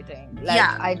collaborating. Like,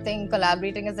 I think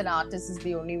collaborating as an artist is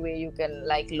the only way you can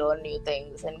like learn new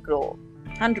things and grow.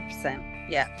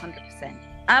 100%.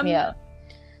 100%.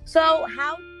 So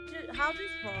how does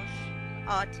Rosh,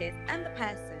 artist and the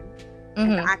person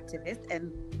and the activist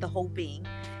and the whole being,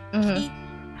 keep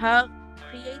her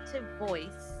creative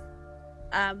voice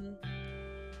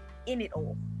in it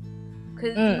all?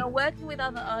 Because you know, working with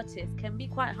other artists can be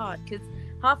quite hard, because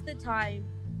half the time,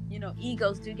 you know,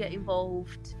 egos do get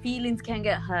involved, feelings can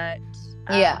get hurt.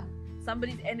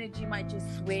 Somebody's energy might just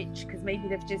switch because maybe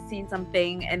they've just seen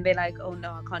something and they're like, oh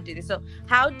no, I can't do this. So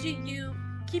how do you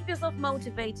keep yourself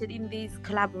motivated in these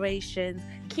collaborations,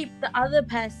 keep the other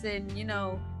person, you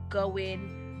know,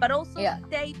 going, but also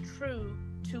stay true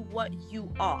to what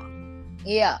you are?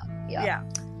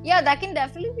 Yeah, that can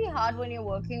definitely be hard when you're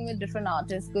working with different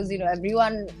artists, because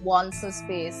everyone wants a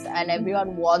space and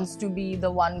everyone wants to be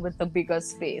the one with the bigger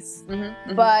space.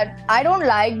 But I don't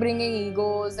like bringing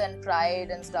egos and pride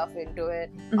and stuff into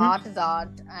it. Art is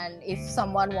art, and if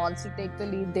someone wants to take the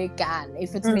lead, they can,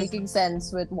 if it's making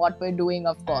sense with what we're doing,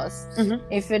 of course.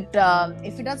 If it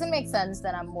doesn't make sense,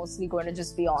 then I'm mostly going to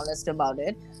just be honest about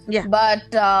it.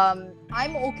 But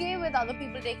I'm okay with other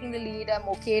people taking the lead. I'm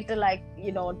okay to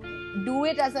do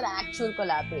it as an actual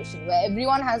collaboration where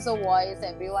everyone has a voice,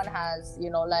 everyone has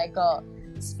a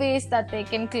space that they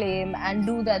can claim and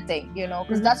do their thing,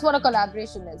 because that's what a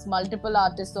collaboration is. Multiple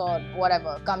artists or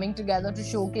whatever coming together to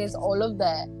showcase all of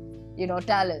their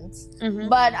talents.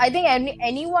 But I think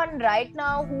anyone right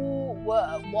now who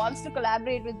wants to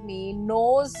collaborate with me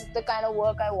knows the kind of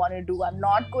work I want to do. I'm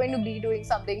not going to be doing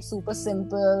something super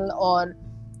simple or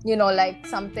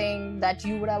something that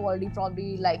you would have already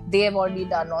probably they've already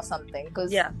done or something,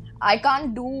 because I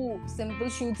can't do simple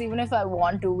shoots even if I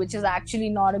want to, which is actually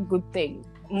not a good thing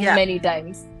many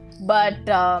times. But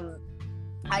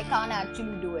I can't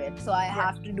actually do it, so I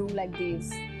have to do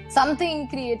these. Something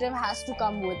creative has to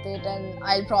come with it, and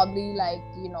I'll probably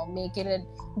make it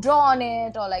draw on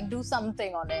it or do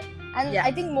something on it. And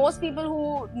I think most people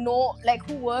who know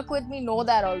who work with me know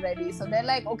that already, so they're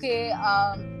like, okay,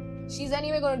 she's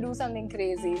anyway going to do something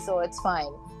crazy, so it's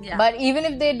fine. But even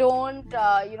if they don't,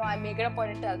 I make it a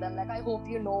point to tell them, I hope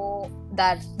you know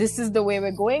that this is the way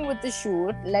we're going with the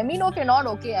shoot. Let me know if you're not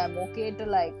okay. I'm okay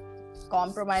to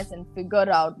compromise and figure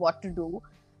out what to do.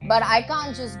 But I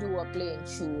can't just do a plain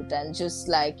shoot and just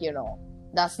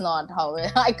that's not how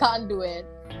I can't do it.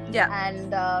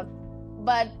 And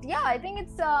but I think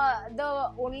it's the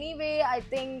only way I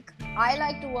think I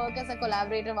like to work as a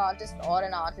collaborative artist or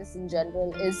an artist in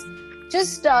general is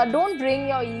just don't bring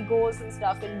your egos and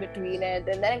stuff in between it,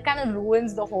 and then it kind of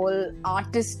ruins the whole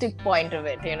artistic point of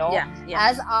it,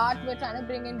 As art, we're trying to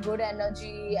bring in good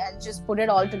energy and just put it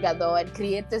all together and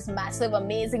create this massive,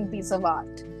 amazing piece of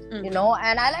art. And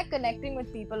I like connecting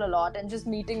with people a lot and just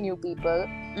meeting new people.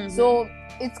 So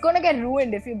it's gonna get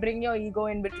ruined if you bring your ego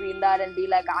in between that and be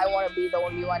like, I want to be the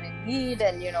only one in lead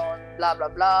and blah blah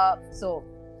blah. So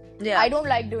I don't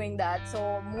like doing that.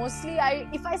 So mostly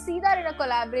if I see that in a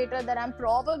collaborator, then I'm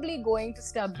probably going to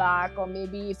step back, or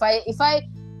maybe if I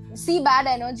see bad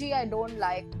energy, I don't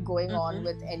like going on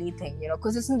with anything,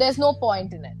 because there's no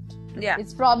point in it.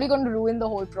 It's probably going to ruin the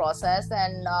whole process,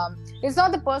 and it's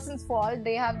not the person's fault.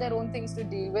 They have their own things to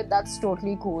deal with. That's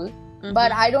totally cool.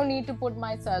 But I don't need to put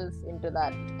myself into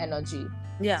that energy.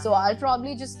 So I'll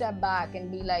probably just step back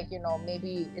and be like,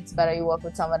 maybe it's better you work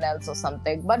with someone else or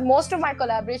something. But most of my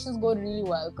collaborations go really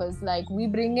well, because we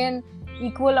bring in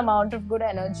equal amount of good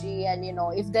energy, and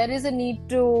if there is a need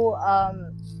to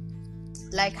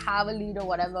have a lead or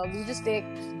whatever, we just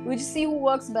see who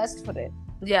works best for it.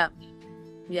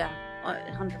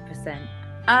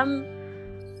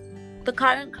 100%. The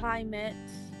current climate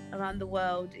around the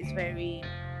world is very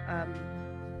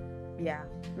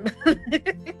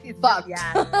it's fucked.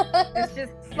 It's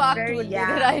just fucked very, would be the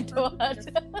right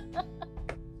word.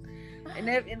 And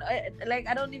I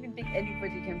don't even think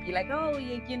anybody can be like, oh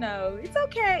it's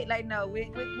okay. No,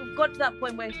 we've got to that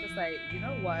point where it's just like, you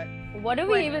know what do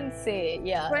we even say?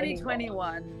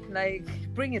 2021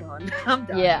 bring it on. I'm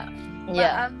done.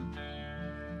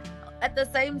 At the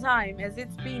same time, as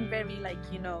it's been very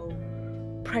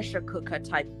pressure cooker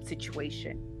type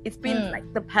situation, it's been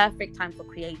the perfect time for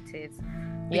creatives,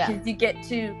 because you get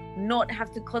to not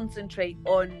have to concentrate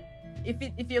on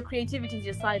if your creativity is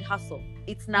your side hustle.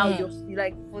 It's now your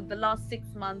for the last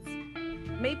 6 months,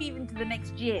 maybe even to the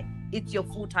next year, it's your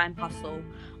full-time hustle.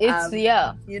 It's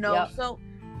So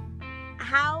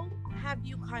how have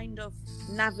you kind of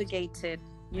navigated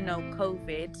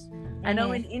COVID? I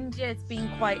know in India it's been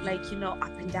quite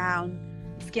up and down,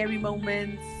 scary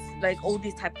moments, all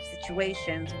these type of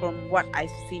situations from what I've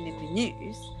seen in the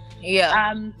news.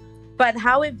 But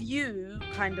how have you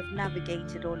kind of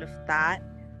navigated all of that?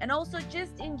 And also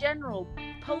just in general,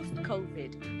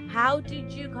 post-COVID,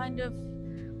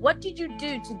 what did you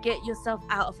do to get yourself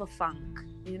out of a funk?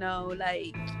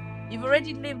 You've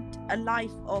already lived a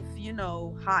life of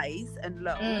highs and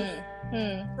lows.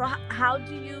 So how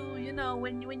do you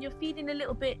when you're feeling a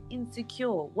little bit insecure,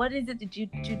 what is it? Did you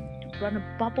run a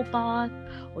bubble bath,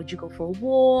 or did you go for a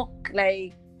walk?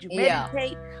 Do you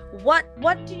meditate? What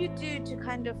do you do to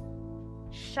kind of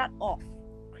shut off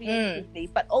creatively,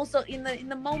 but also in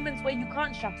the moments where you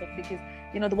can't shut off because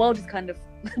the world is kind of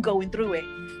going through it?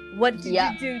 What did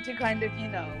you do to kind of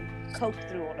cope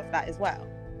through all of that as well?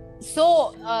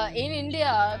 So in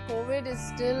India, COVID is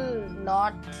still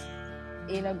not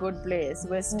in a good place.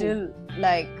 We're still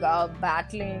like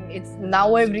battling. It's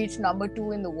now we've reached number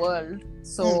 2 in the world,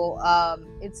 so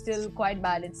it's still quite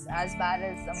bad. It's as bad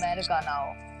as America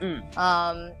now.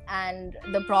 And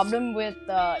the problem with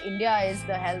India is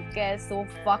the healthcare is so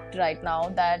fucked right now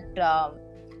that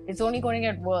it's only going to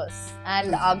get worse,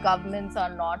 and our governments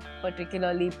are not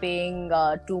particularly paying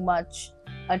too much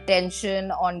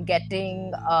attention on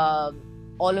getting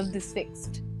all of this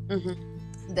fixed.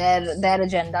 Their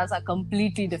agendas are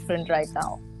completely different right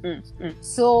now.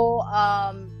 So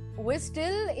we're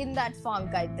still in that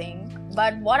funk, I think.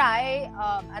 But what I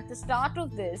at the start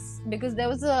of this, because there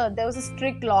was a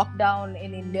strict lockdown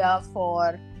in India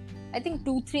for I think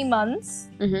 2-3 months,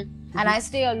 and I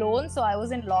stay alone, so I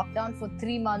was in lockdown for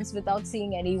 3 months without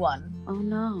seeing anyone. Oh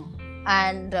no.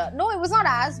 And no, it was not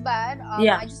as bad.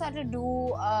 I just had to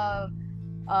do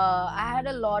I had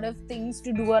a lot of things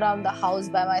to do around the house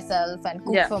by myself and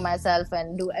cook for myself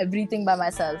and do everything by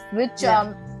myself, which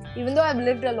even though I've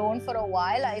lived alone for a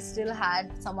while, I still had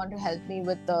someone to help me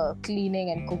with the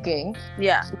cleaning and cooking,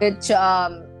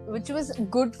 which was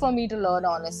good for me to learn,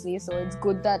 honestly. So it's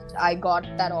good that I got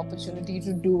that opportunity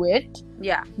to do it.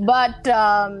 But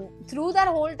through that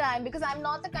whole time, because I'm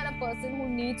not the kind of person who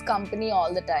needs company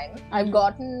all the time, I've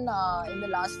gotten in the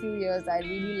last few years, I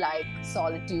really like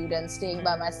solitude and staying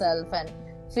by myself and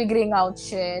figuring out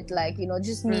shit, like, you know,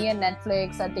 just me and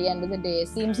Netflix at the end of the day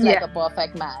seems like a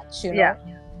perfect match, you know.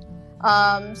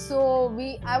 So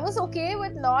I was okay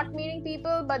with not meeting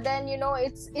people, but then, you know,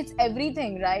 it's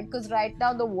everything, right? Because right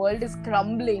now the world is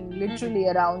crumbling literally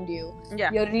around you.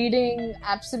 You're reading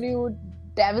absolute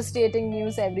devastating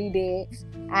news every day,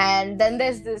 and then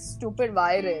there's this stupid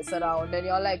virus around, and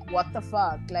you're like, what the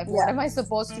fuck? Like, what am I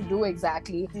supposed to do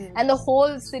exactly? And the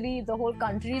whole city, the whole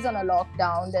country is on a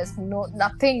lockdown. There's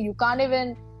nothing. You can't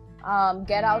even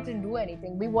get out and do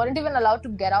anything. We weren't even allowed to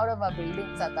get out of our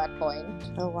buildings at that point.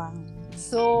 Oh wow.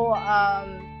 So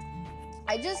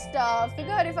I just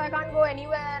figured if I can't go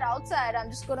anywhere outside, I'm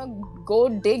just gonna go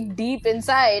dig deep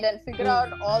inside and figure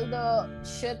out all the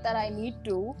shit that I need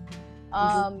to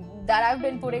that I've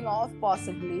been putting off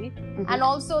possibly. And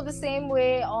also the same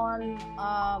way on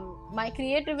my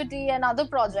creativity and other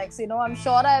projects. You know, I'm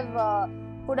sure I've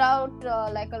put out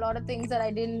like a lot of things that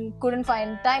I couldn't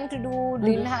find time to do,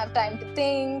 didn't have time to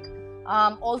think.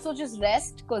 Also just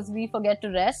rest, because we forget to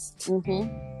rest.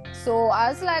 So I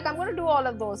was like, I'm gonna do all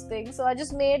of those things. So I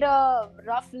just made a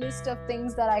rough list of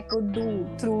things that I could do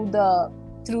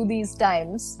through these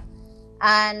times,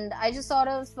 and I just sort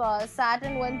of sat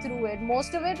and went through it.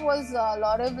 Most of it was a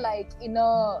lot of like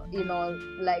inner, you know,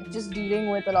 like just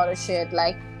dealing with a lot of shit,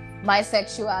 like my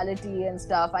sexuality and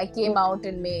stuff. I came out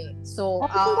in May, so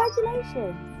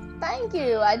congratulations. Thank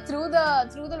you. Through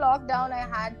the lockdown, I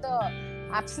had the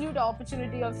absolute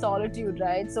opportunity of solitude,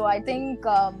 right? So I think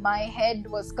my head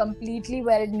was completely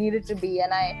where it needed to be,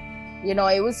 and you know,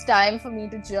 it was time for me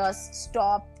to just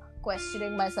stop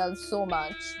questioning myself so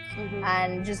much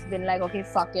and just been like, okay,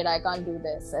 fuck it, I can't do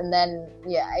this. And then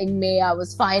in May I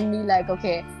was finally like,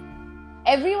 okay,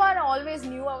 everyone always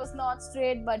knew I was not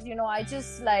straight, but you know, I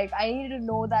just like, I needed to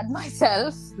know that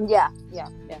myself.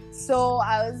 So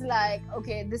I was like,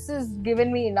 okay, this has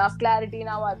given me enough clarity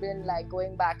now. I've been like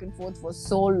going back and forth for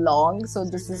so long, so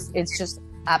it's just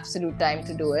absolute time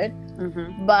to do it.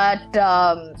 But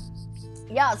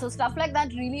so stuff like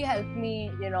that really helped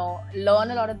me, you know,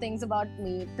 learn a lot of things about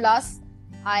me. Plus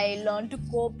I learned to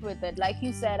cope with it. Like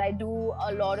you said, I do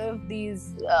a lot of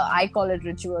these, I call it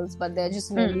rituals, but they're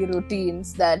just mainly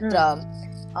routines that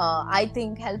I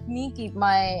think help me keep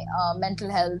my mental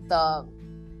health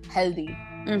healthy.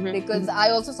 Because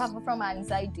I also suffer from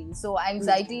anxiety. So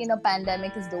anxiety in a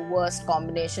pandemic is the worst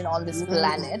combination on this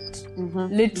planet.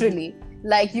 Literally.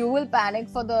 Like, you will panic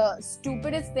for the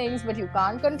stupidest things, but you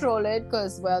can't control it,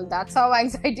 because, well, that's how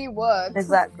anxiety works.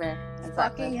 Exactly.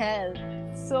 Fucking hell.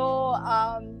 So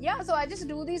so I just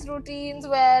do these routines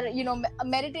where, you know,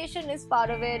 meditation is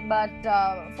part of it, but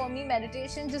for me,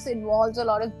 meditation just involves a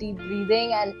lot of deep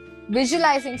breathing and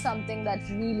visualizing something that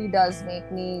really does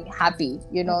make me happy,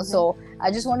 you know. So I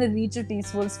just want to reach a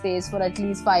peaceful space for at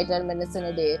least 5-10 minutes in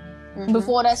a day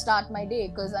before I start my day,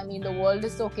 because I mean, the world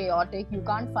is so chaotic, you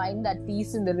can't find that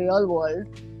peace in the real world.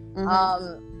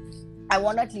 I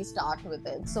want to at least start with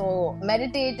it. So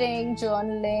meditating,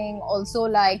 journaling, also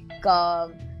like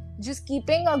just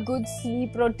keeping a good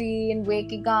sleep routine,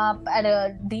 waking up at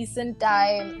a decent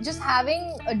time, just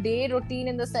having a day routine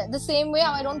in the same way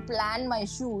how I don't plan my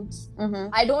shoots.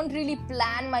 I don't really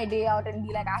plan my day out and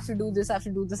be like, I have to do this, I have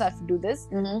to do this, I have to do this.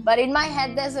 But in my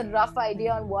head, there's a rough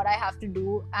idea on what I have to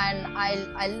do, and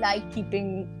I like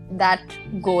keeping that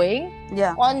going.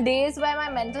 Yeah. On days where my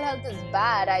mental health is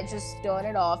bad, I just turn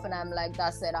it off and I'm like,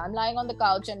 that's it. I'm lying on the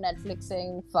couch and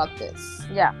Netflixing. Fuck this.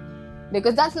 Yeah.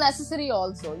 Because that's necessary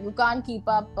also. You can't keep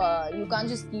up, you can't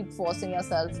just keep forcing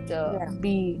yourself to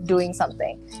be doing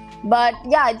something. But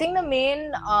yeah, I think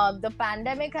the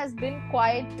pandemic has been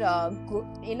quite,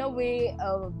 in a way,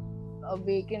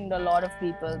 awakened a lot of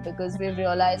people, because we've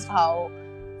realized how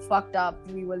fucked up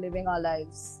we were living our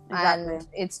lives. Exactly. And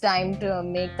it's time to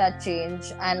make that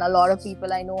change. And a lot of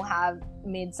people I know have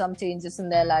made some changes in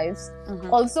their lives.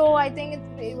 Also, I think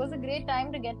it was a great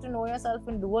time to get to know yourself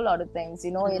and do a lot of things.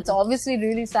 It's obviously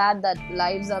really sad that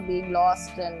lives are being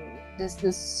lost and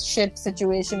this shit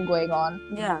situation going on.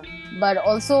 Yeah. But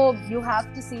also, you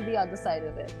have to see the other side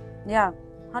of it. Yeah,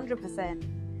 100%.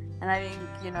 And I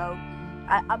think,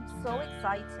 I'm so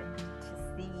excited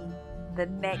to see the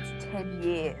next 10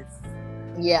 years.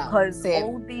 Yeah. Because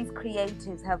all these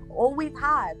creatives have all we've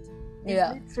had is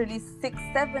literally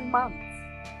 6-7 months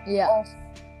of,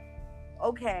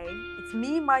 okay, it's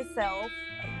me, myself,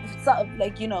 sort of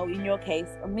like, in your case,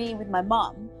 me with my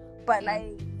mom, but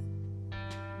like,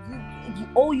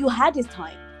 all you had is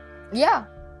time. Yeah.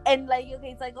 And like, okay,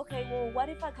 it's like, okay, well, what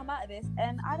if I come out of this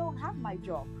and I don't have my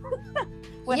job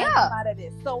when I come out of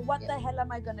this? So what the hell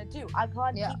am I gonna do? I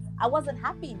can't I wasn't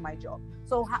happy in my job.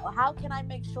 So how can I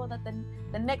make sure that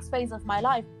the next phase of my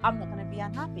life, I'm not gonna be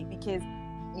unhappy? Because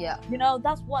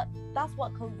that's what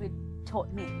COVID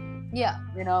taught me. Yeah.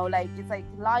 Like, it's like,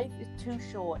 life is too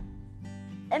short.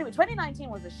 Anyway,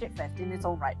 2019 was a shit fest in its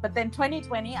own right. But then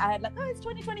 2020, I had like, it's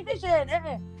 2020 vision.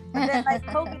 And then like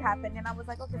COVID happened, and I was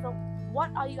like, okay, so what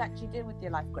are you actually doing with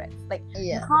your life, Grace? Like,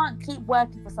 you can't keep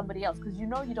working for somebody else because you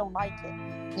don't like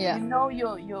it. Yeah.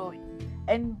 You're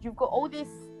and you've got all this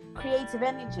creative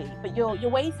energy, but you're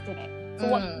wasting it. So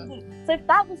what do you do? So if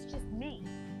that was just me,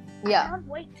 I can't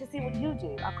wait to see what you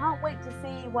do. I can't wait to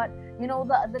see what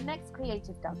the next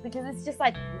creative does, because it's just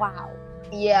like, wow.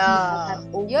 Yeah,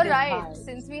 you're right. Time.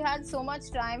 Since we had so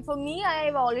much time, for me,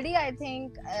 I've already, I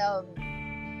think,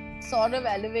 sort of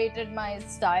elevated my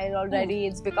style already.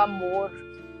 It's become more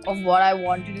of what I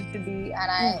wanted it to be, and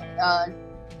I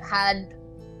had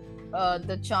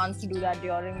the chance to do that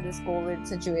during this COVID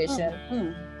situation.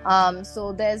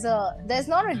 So there's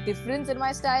not a difference in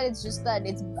my style. It's just that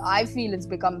I feel it's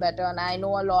become better, and I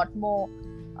know a lot more.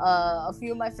 A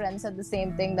few of my friends said the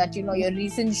same thing, that your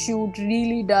recent shoot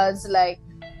really does like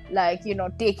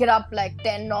take it up like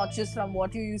 10 notches from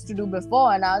what you used to do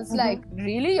before. And I was like,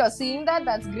 really, you're seeing that?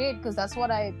 That's great, because that's what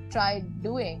I tried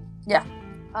doing.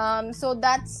 So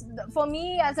that's, for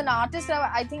me as an artist,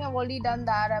 I think I've already done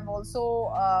that. I've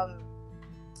also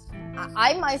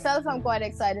I myself am quite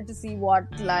excited to see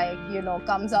what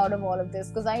comes out of all of this,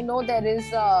 because I know there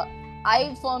is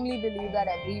I firmly believe that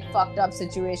every fucked up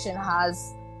situation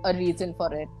has a reason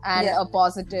for it, and a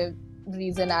positive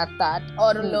reason at that,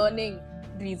 or a learning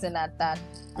reason at that.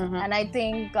 And I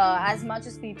think as much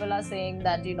as people are saying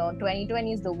that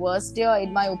 2020 is the worst year,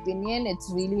 in my opinion, it's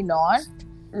really not.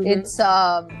 It's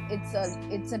a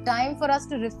time for us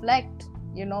to reflect.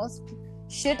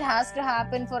 Shit has to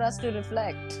happen for us to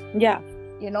reflect.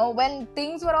 When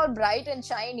things were all bright and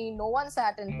shiny, no one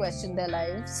sat and questioned their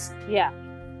lives.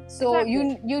 So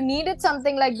exactly. you needed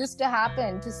something like this to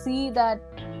happen, to see that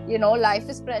life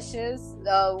is precious,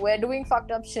 we're doing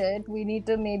fucked up shit, we need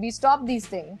to maybe stop these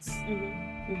things.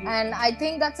 And I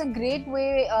think that's a great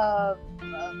way,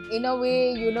 in a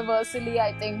way, universally,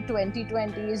 I think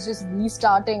 2020 is just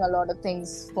restarting a lot of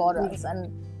things for us, and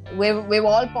we've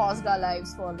all paused our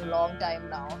lives for a long time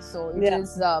now, so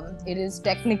it is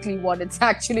technically what it's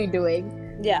actually doing.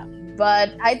 But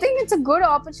I think it's a good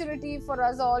opportunity for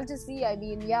us all to see. I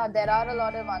mean, there are a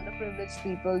lot of underprivileged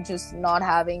people just not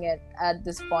having it at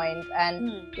this point,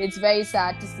 and it's very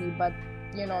sad to see. But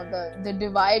the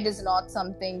divide is not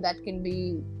something that can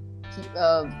be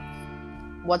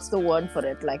what's the word for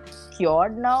it, like,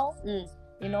 cured now.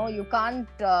 You can't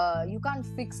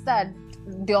fix that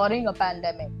during a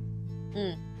pandemic.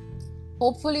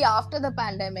 Hopefully after the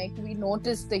pandemic we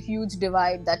notice the huge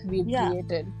divide that we've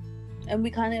created, and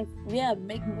we kind of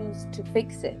make moves to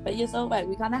fix it. But you're so right,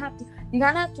 you kind of have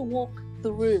to walk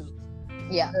through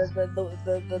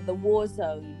the war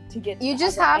zone to get to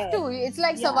it's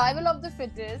like survival of the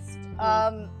fittest.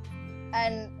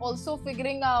 And also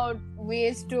figuring out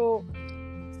ways to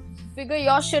figure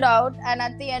your shit out, and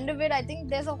at the end of it, I think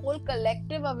there's a whole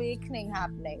collective awakening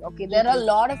happening. Okay, there are a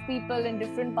lot of people in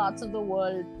different parts of the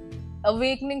world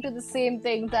awakening to the same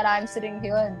things that I'm sitting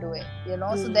here and doing, you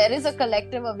know. So there is a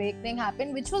collective awakening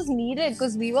happen, which was needed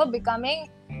because we were becoming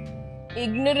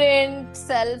ignorant,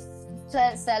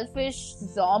 selfish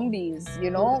zombies,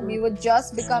 you know. We were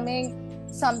just becoming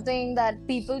something that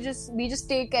we just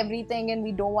take everything and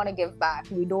we don't want to give back.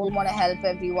 We don't want to help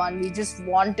everyone. We just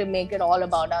want to make it all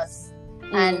about us.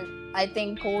 And I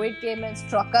think COVID came and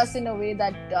struck us in a way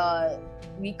that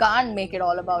we can't make it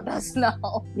all about us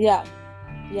now. Yeah.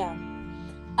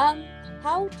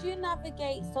 How do you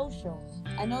navigate social?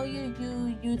 I know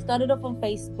you started off on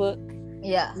Facebook.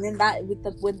 Yeah. And then that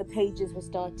when the pages were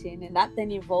starting, and that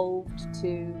then evolved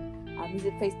to is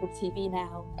it Facebook TV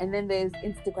now? And then there's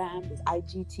Instagram, there's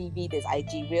IGTV, there's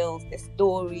IG Reels, there's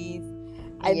stories.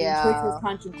 I mean, Twitter's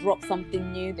trying to drop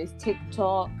something new. There's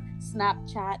TikTok,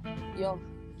 Snapchat. Yo,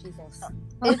 Jesus,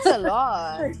 it's a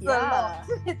lot. It's a lot.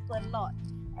 It's a lot.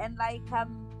 And like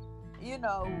you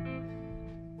know,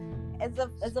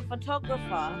 as a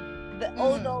photographer,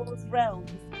 all those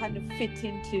realms kind of fit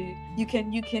into you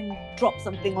can drop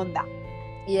something on that.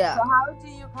 Yeah. So how do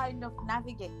you kind of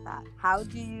navigate that? How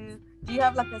do you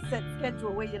have like a set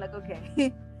schedule where you're like,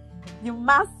 okay, you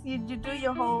do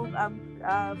your whole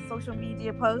social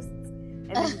media posts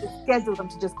and then you just schedule them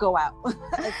to just go out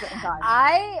at certain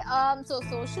times? So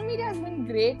social media has been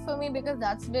great for me because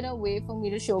that's been a way for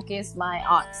me to showcase my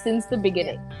art since the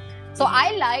beginning. So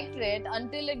I liked it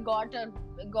until it got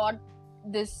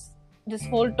this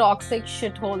whole toxic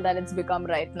shithole that it's become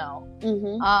right now.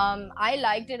 I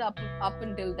liked it up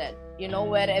until then, you know,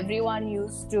 where everyone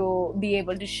used to be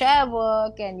able to share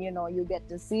work and, you know, you get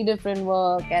to see different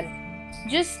work and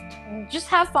just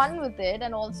have fun with it,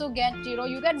 and also get, you know,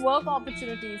 you get work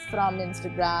opportunities from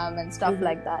Instagram and stuff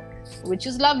like that, which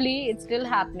is lovely. It's still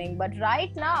happening. But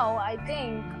right now, I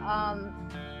think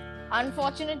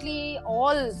unfortunately,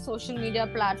 all social media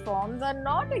platforms are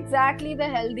not exactly the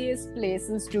healthiest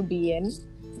places to be in.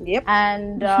 Yep.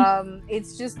 And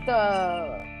it's just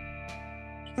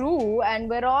true, and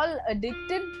we're all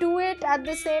addicted to it at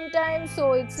the same time.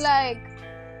 So it's like,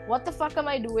 what the fuck am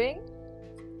I doing?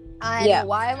 And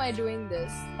why am I doing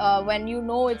this? When you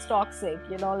know it's toxic,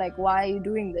 you know, like, why are you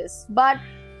doing this? But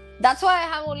that's why I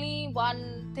have only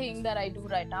one thing that I do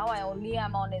right now. I only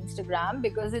am on Instagram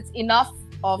because it's enough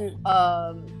of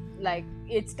like,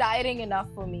 it's tiring enough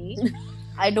for me.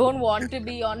 I don't want to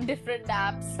be on different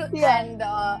apps and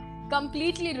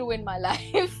completely ruin my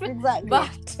life. Exactly.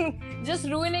 But just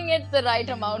ruining it the right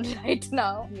amount right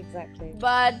now. Exactly.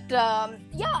 But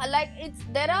like,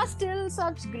 there are still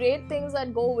such great things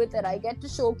that go with it. I get to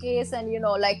showcase, and, you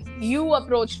know, like, you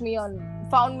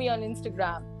found me on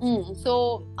Instagram.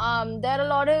 So there are a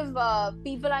lot of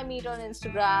people I meet on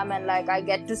Instagram, and like, I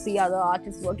get to see other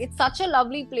artists work. It's such a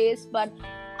lovely place, but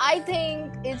I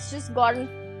think it's just gotten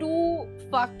too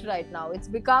fucked right now. It's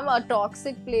become a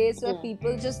toxic place where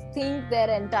people just think they're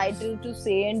entitled to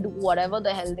say and do whatever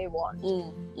the hell they want.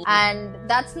 And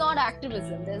that's not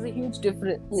activism. There's a huge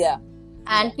difference. Yeah.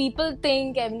 And people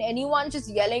think, I mean, anyone just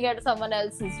yelling at someone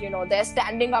else is, you know, they're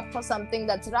standing up for something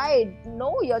that's right.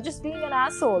 No, you're just being an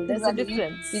asshole. There's a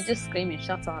difference. You're just screaming,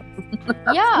 shut up.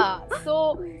 Yeah.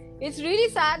 So it's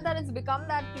really sad that it's become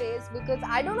that place, because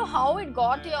I don't know how it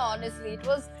got here, honestly.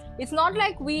 It's not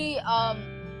like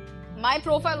my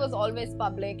profile was always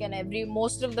public, and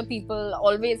most of the people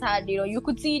always had, you know, you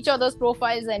could see each other's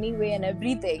profiles anyway and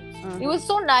everything. It was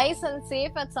so nice and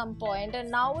safe at some point, and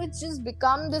now it's just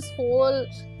become this whole,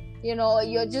 you know,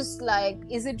 you're just like,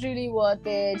 is it really worth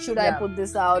it? Should I put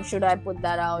this out? Should I put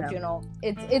that out? You know,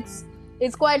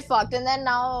 it's quite fucked. And then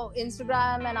now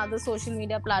Instagram and other social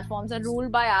media platforms are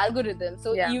ruled by algorithms.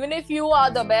 So even if you are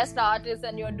the best artist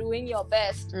and you're doing your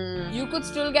best, you could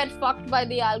still get fucked by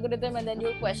the algorithm, and then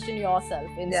you'll question yourself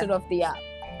instead of the app.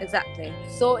 Exactly.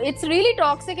 So it's really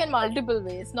toxic in multiple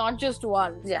ways, not just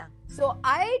one. Yeah. So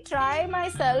I try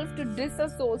myself to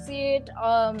disassociate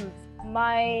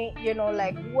my, you know,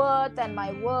 like, worth and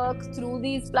my work through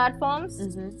these platforms.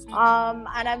 And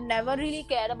I've never really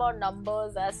cared about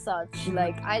numbers as such.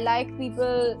 Like, I like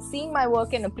people seeing my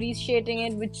work and appreciating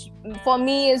it, which for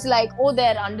me is like, oh,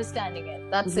 they're understanding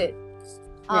it. That's it.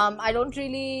 I don't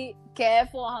really care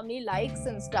for how many likes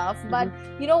and stuff, but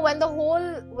you know, when the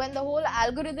whole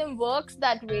algorithm works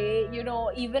that way, you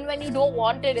know, even when you don't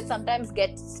want it, it sometimes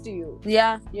gets to you.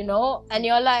 You know, and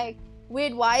you're like,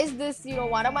 wait, why is this, you know,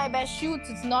 one of my best shoots,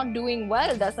 it's not doing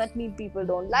well? Does that mean people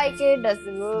don't like it? Does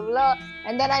it blah, blah, blah?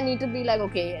 And then I need to be like,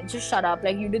 okay, just shut up.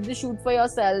 Like, you did the shoot for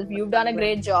yourself. You've done a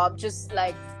great job. Just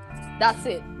like, That's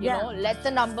it. You know, let the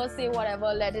numbers say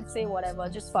whatever, let it say whatever,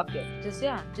 just fuck it. Just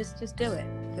do it.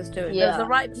 Just do it. Yeah. Because the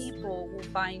right people will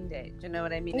find it. Do you know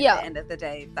what I mean? At the end of the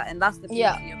day. And that's the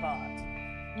beauty of art.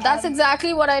 That's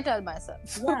exactly what I tell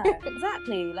myself. Yeah,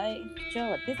 exactly. Like,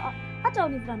 Joe, I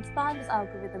don't even understand this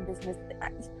algorithm business.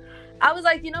 I was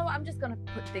like, you know what? I'm just going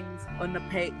to put things on the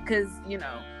page because, you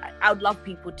know, I would love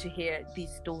people to hear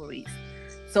these stories.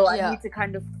 So I need to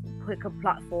kind of pick a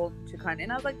platform to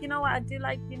and I was like, you know what? I do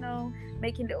like, you know,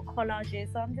 making little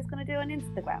collages. So I'm just going to do it on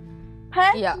Instagram.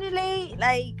 Personally,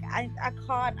 like I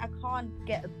can't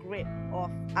get a grip of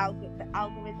the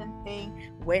algorithm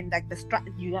thing when like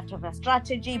you have to have a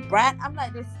strategy brand. I'm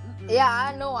like this.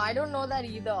 Yeah, no, I don't know that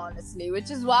either, honestly, which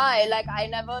is why like I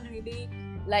never really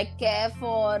like care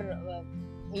for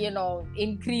you know,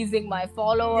 increasing my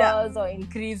followers or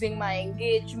increasing my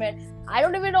engagement. I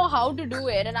don't even know how to do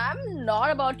it, and I'm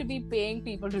not about to be paying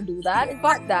people to do that.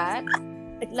 Fuck that.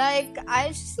 Like I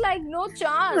just like no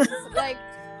chance. Like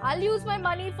I'll use my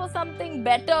money for something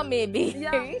better, maybe.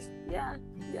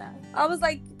 Yeah. I was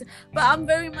like, but I'm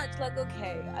very much like,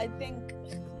 okay, I think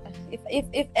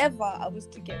if ever I was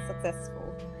to get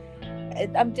successful,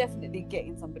 I'm definitely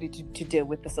getting somebody to deal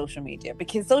with the social media,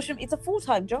 because it's a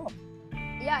full-time job.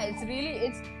 Yeah,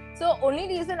 it's so only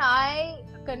reason I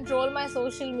control my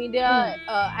social media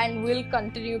and will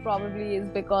continue probably is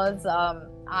because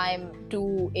I'm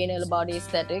too anal about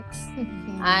aesthetics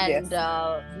and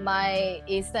my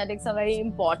aesthetics are very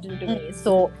important to me.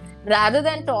 So rather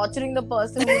than torturing the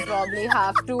person who probably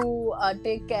have to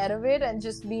take care of it and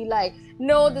just be like,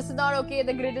 no, this is not okay,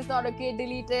 the grid is not okay,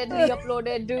 delete it, re-upload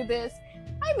it, do this,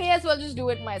 I may as well just do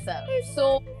it myself.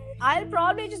 So I'll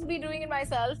probably just be doing it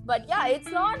myself. But yeah, it's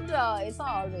not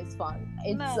always fun.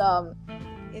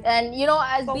 And you know,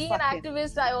 as being an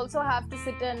activist, I also have to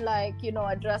sit and like, you know,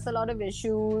 address a lot of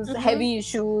issues, heavy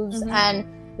issues, and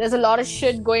there's a lot of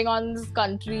shit going on in this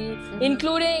country,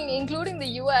 including the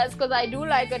US, because I do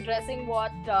like addressing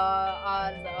what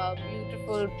our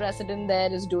beautiful president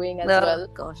there is doing as well.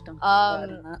 Gosh, don't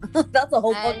that's a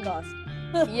whole podcast.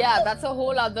 Yeah, that's a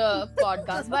whole other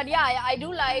podcast. But yeah, I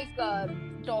do like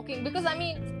talking, because I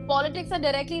mean, politics are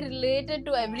directly related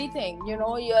to everything. You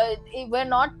know, we're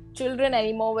not children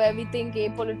anymore where we think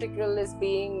apolitical is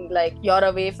being like you're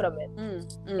away from it.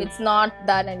 It's not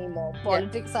that anymore.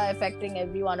 Politics are affecting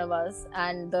every one of us,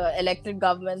 and the elected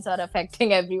governments are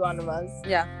affecting every one of us.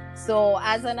 So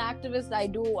as an activist, I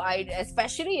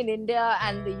especially in India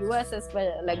and the US as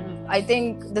well, like I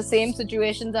think the same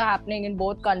situations are happening in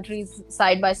both countries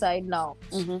side by side now.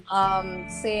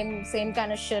 Same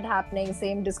kind of shit happening,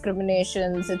 same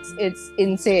discriminations. It's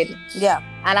insane.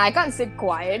 And I can't sit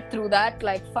quiet through that,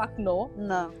 like fuck no.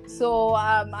 So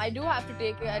I do have to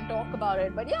take it and talk about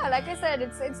it. But yeah, like I said,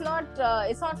 it's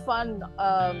not fun.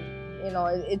 You know,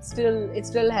 it's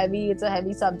still heavy. It's a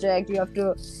heavy subject. You have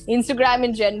to. Instagram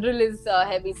in general is a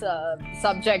heavy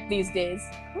subject these days.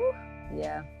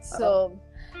 So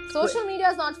social media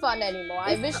is not fun anymore.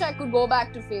 I wish I could go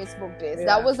back to Facebook days.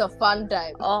 That was a fun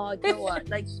time. Oh, you know what?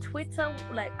 Like Twitter,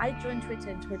 like I joined Twitter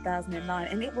in 2009,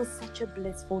 and it was such a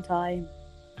blissful time.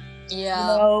 You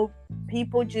know,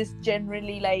 people just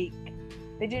generally like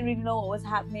they didn't really know what was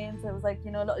happening, so it was like,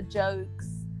 you know, a lot of jokes.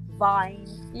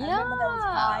 Vines. I remember there was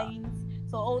Vines.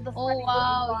 So all the funny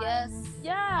Vines.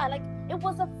 Yeah, like it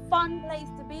was a fun place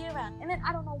to be around. And then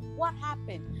I don't know what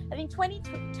happened. I think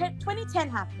 2010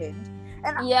 happened.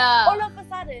 And all of a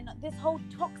sudden, this whole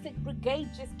toxic brigade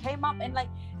just came up. And like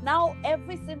now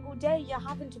every single day you're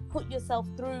having to put yourself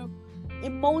through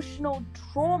emotional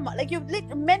trauma, like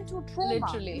mental trauma,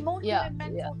 literally emotional and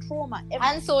mental trauma.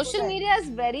 And social media is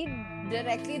very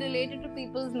directly related to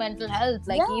people's mental health.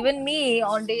 Like even me,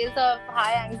 on days of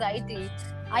high anxiety,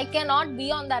 I cannot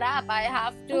be on that app. I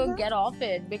have to get off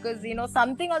it, because you know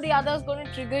something or the other is going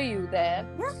to trigger you there.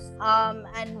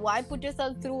 And why put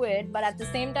yourself through it? But at the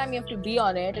same time, you have to be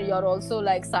on it. You're also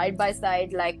like side by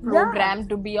side, like programmed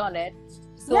to be on it.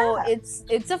 So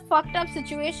it's a fucked up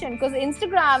situation, because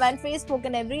Instagram and Facebook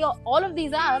and all of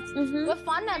these apps were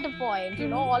fun at a point. You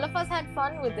know, all of us had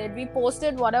fun with it. We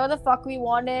posted whatever the fuck we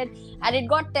wanted, and it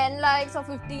got 10 likes or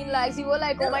 15 likes. You were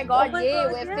like, oh my god,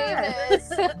 we're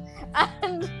famous.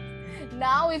 And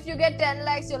now if you get 10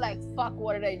 likes, you're like, fuck,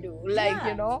 what did I do? Like,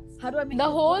 you know, how do I make the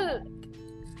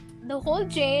whole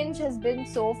change has been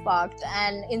so fucked.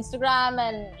 And Instagram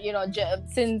and, you know,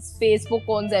 since Facebook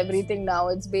owns everything now,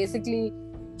 it's basically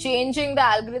changing the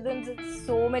algorithms in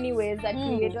so many ways that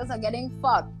creators are getting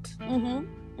fucked.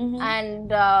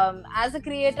 And as a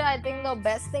creator, I think the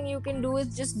best thing you can do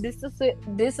is just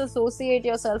disassociate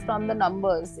yourself from the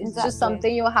numbers. It's just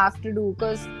something you have to do,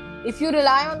 because if you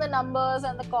rely on the numbers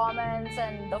and the comments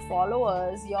and the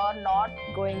followers, you're not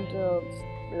going to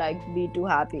like be too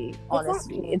happy,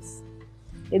 honestly.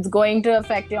 It's going to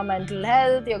affect your mental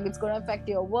health, it's going to affect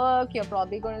your work, you're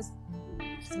probably going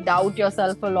to doubt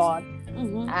yourself a lot.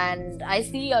 And I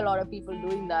see a lot of people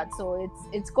doing that, so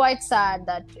it's quite sad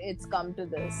that it's come to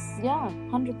this.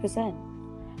 100%.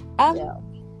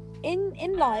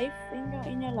 In life,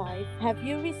 in your life, have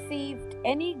you received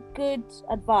any good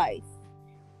advice,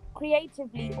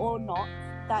 creatively or not,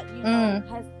 that you know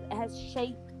has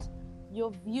shaped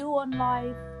your view on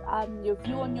life, your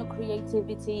view on your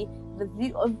creativity,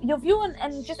 your view on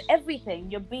and just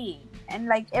everything, your being? And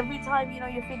like every time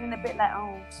you're feeling a bit like,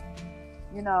 oh,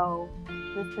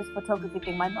 this photography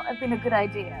thing might not have been a good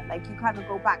idea, like you kind of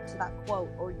go back to that quote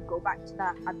or you go back to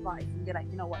that advice and you're like,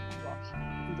 you know what, gosh,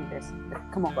 you can do this,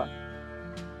 come on, go.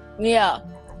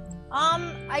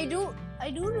 I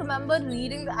do remember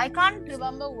reading, I can't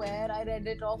remember where I read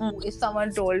it or who, if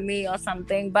someone told me or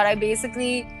something, but I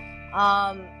basically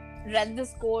read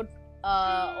this quote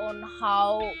on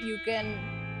how you can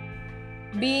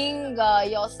being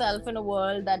yourself in a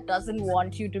world that doesn't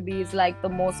want you to be is like the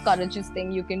most courageous thing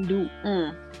you can do.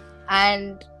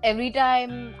 And every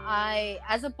time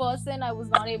as a person, I was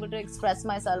not able to express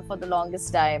myself for the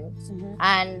longest time.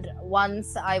 And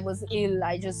once I was ill,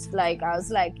 I was like,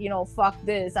 fuck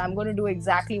this, I'm going to do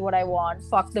exactly what I want.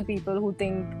 Fuck the people who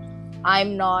think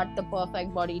I'm not the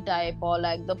perfect body type or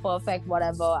like the perfect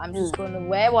whatever. I'm just going to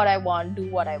wear what I want, do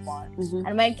what I want.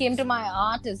 And when it came to my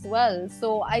art as well,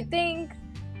 so I think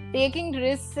taking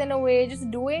risks in a way,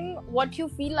 just doing what you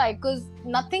feel like, because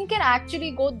nothing can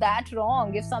actually go that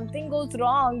wrong. If something goes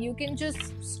wrong, you can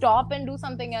just stop and do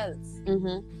something else.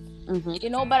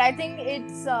 But I think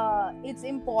it's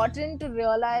important to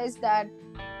realize that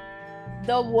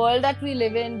the world that we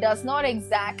live in does not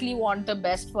exactly want the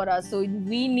best for us, so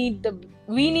we need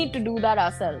to do that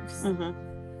ourselves.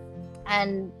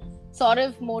 And sort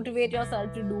of motivate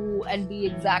yourself to do and be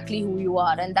exactly who you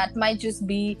are, and that might just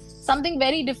be something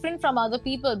very different from other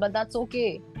people, but that's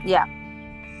okay.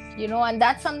 And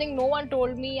that's something no one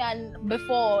told me, and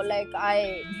before like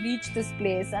I reached this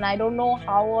place, and I don't know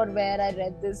how or where I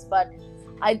read this, but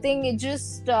I think it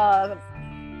just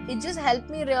helped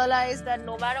me realize that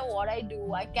no matter what I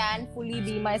do, I can fully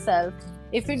be myself.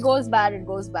 If it goes bad, it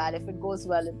goes bad. If it goes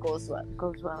well, it goes well.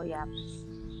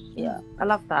 I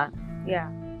love that.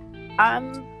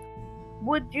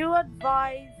 Would you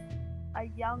advise a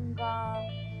younger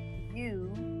you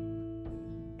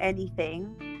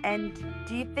anything? And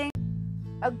do you think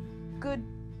a good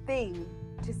thing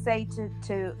to say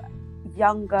to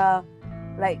younger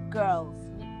like girls,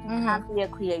 you can be a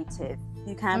creative,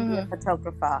 you can be a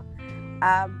photographer,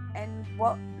 and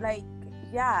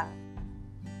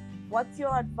what's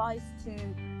your advice to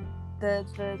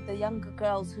the younger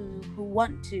girls who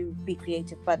want to be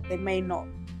creative but they may not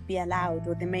be allowed,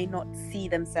 or they may not see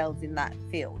themselves in that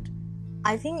field?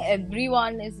 I think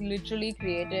everyone is literally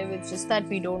creative, it's just that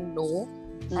we don't know,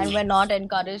 and we're not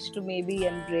encouraged to maybe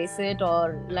embrace it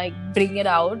or like bring it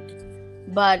out.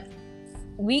 But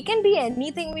we can be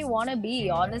anything we want to be,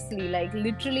 honestly, like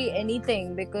literally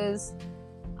anything, because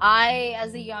I,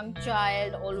 as a young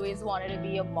child, always wanted to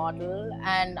be a model,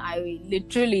 and I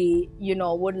literally,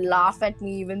 would laugh at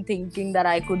me even thinking that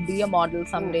I could be a model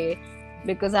someday,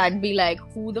 because I'd be like,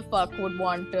 who the fuck would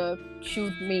want to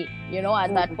shoot me,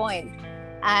 at that point.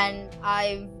 And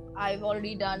I've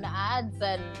already done ads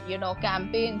and,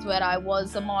 campaigns where I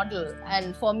was a model.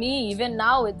 And for me, even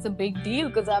now, it's a big deal,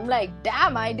 because I'm like,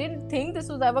 damn, I didn't think this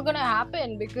was ever going to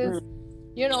happen, because,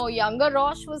 younger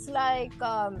Rosh was like,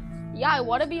 I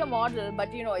want to be a model, but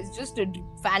it's just a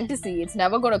fantasy. It's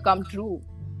never going to come true.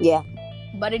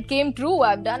 But it came true.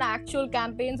 I've done actual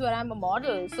campaigns where I'm a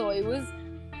model. So it was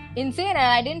insane. And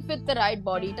I didn't fit the right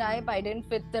body type. I didn't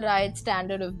fit the right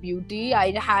standard of beauty.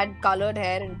 I had colored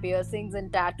hair and piercings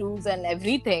and tattoos and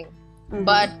everything.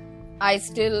 But I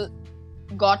still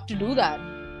got to do that.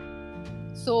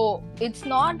 So it's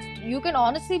not, you can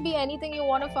honestly be anything you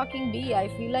want to fucking be. I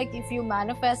feel like if you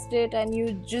manifest it and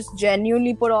you just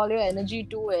genuinely put all your energy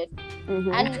to it,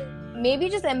 and maybe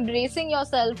just embracing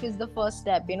yourself is the first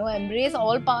step, embrace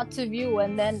all parts of you,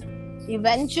 and then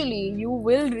eventually you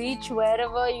will reach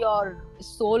wherever your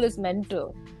soul is meant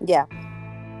to.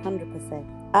 100%.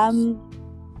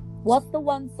 What's the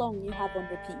one song you have on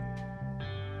repeat?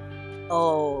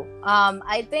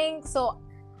 I think so.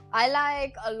 I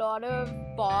like a lot of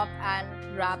pop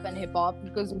and rap and hip hop,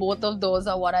 because both of those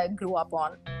are what I grew up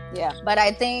on. Yeah. But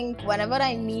I think whenever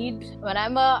I'm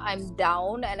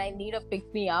down and I need a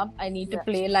pick me up, I need to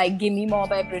play like Gimme More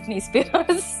by Britney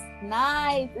Spears.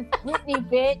 Nice. It's Britney,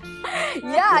 bitch.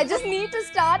 Yeah, I just need to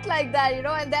start like that, you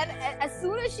know. And then as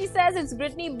soon as she says it's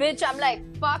Britney, bitch, I'm like,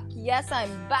 fuck yes, I'm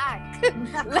back.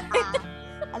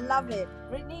 I love it.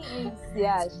 Britney is,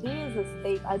 she is a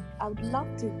state. I would love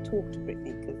to talk to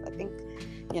Britney because I think,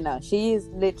 she is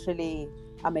literally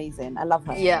amazing. I love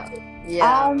her. Yeah.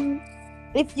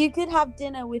 If you could have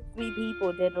dinner with 3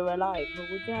 people, dead or alive, who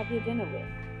would you have your dinner with?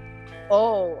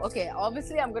 Oh, okay.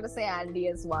 Obviously, I'm going to say Andy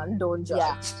is one. Don't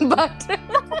judge. Yeah. But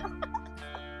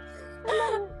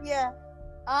yeah.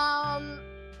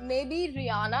 Maybe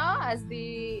Rihanna as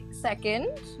the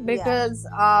second because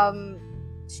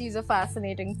she's a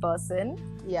fascinating person.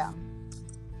 Yeah.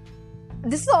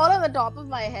 This is all on the top of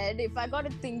my head. If I got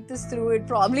to think this through, it'd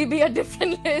probably be a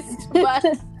different list. But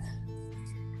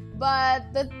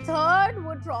the third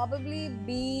would probably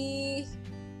be...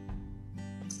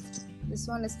 This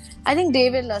one is... I think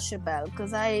David LaChapelle,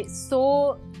 because I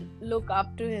so look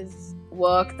up to his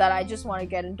work that I just want to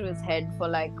get into his head for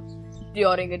like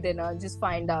during a dinner and just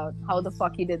find out how the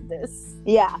fuck he did this.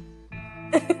 Yeah.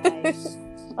 Nice.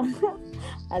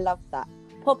 I love that.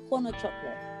 Popcorn or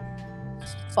chocolate?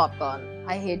 Popcorn.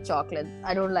 I hate chocolate.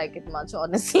 I don't like it much,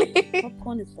 honestly.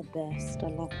 Popcorn is the best. I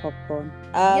love popcorn.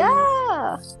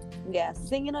 Yeah.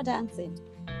 Singing or dancing?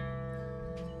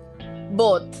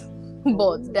 Both.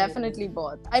 Definitely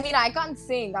both. I mean, I can't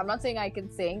sing. I'm not saying I can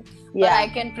sing, but I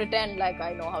can pretend like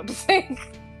I know how to sing.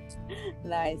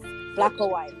 Nice. Black or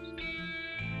white?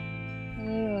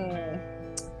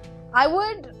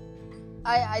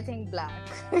 I think black.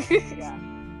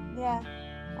 Yeah.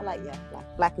 I like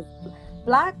black.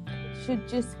 Black should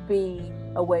just be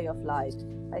a way of life.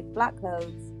 Like black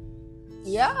clothes.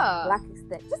 Yeah. Black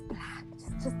aesthetic. Just black.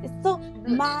 Just it's so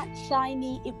matte,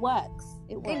 shiny. It works.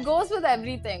 It goes with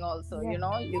everything also, you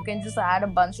know. You can just add a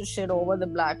bunch of shit over the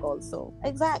black also.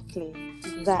 Exactly.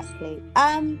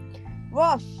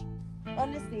 Rosh,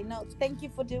 honestly, no, thank you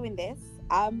for doing this.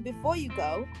 Before you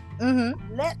go,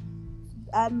 let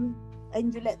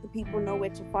the people know where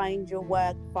to find your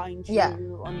work, find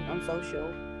you on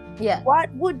social. Yeah.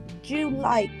 What would you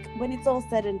like when it's all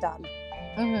said and done?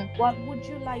 What would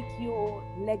you like your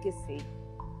legacy?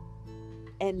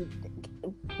 And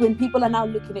when people are now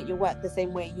looking at your work the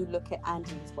same way you look at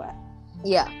Andy's work,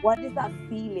 what is that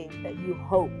feeling that you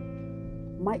hope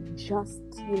might just,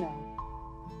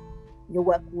 your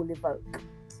work will evoke?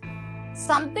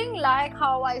 Something like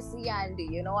how I see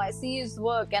Andy, I see his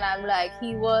work and I'm like,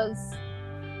 he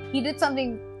did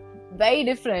something very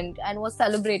different and was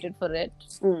celebrated for it.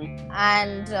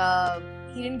 And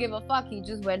he didn't give a fuck. He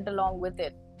just went along with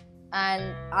it.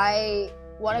 And I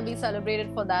want to be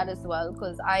celebrated for that as well,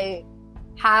 because I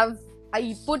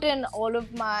put in all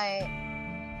of my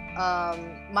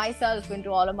myself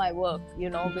into all of my work,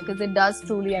 because it does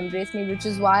truly embrace me, which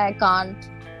is why I can't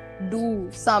do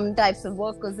some types of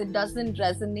work because it doesn't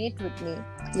resonate with me.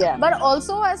 But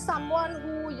also as someone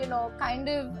who kind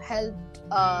of helped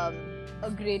a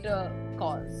greater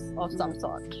cause of some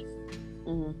sort.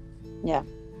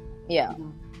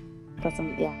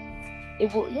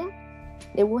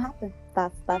 It will happen.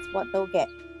 That's what they'll get.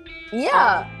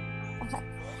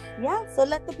 So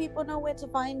let the people know where to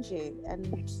find you, and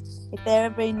if they're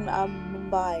ever in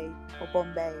Mumbai or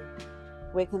Bombay,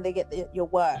 where can they get your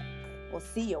work or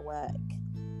see your work?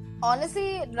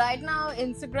 Honestly, right now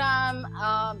Instagram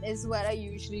is where I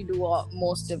usually do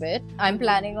most of it. I'm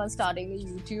planning on starting the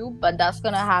YouTube, but that's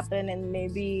gonna happen in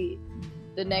maybe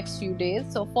the next few days.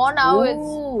 So for now,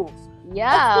 it's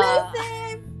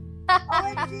exclusive.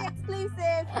 OMG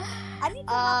exclusive. I need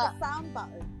to have a sound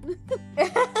button.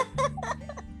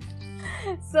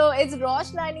 So it's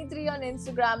Rosh93 on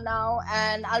Instagram now,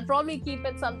 and I'll probably keep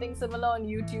it something similar on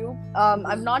YouTube.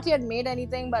 I've not yet made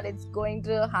anything, but it's going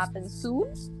to happen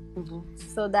soon.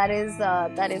 So that is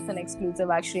an exclusive.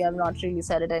 Actually, I've not really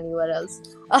said it anywhere else.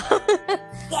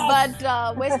 But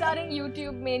we're starting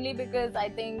YouTube mainly because I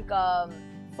think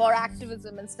for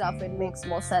activism and stuff, it makes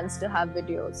more sense to have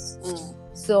videos.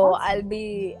 So I'll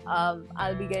be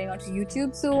getting onto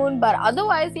YouTube soon. But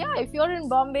otherwise, if you're in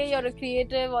Bombay, you're a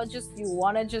creative, or just you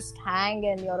wanna just hang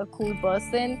and you're a cool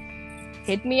person,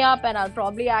 hit me up and I'll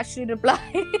probably actually reply.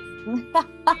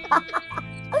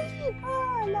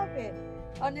 I love it.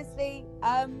 Honestly,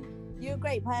 you're a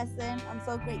great person. I'm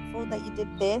so grateful that you did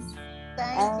this.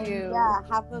 Thank you.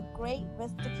 Have a great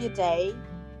rest of your day.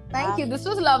 Thank you. This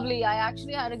was lovely. I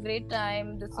actually had a great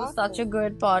time. This was such a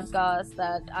good podcast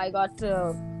that I got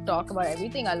to talk about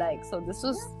everything I like. So this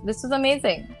was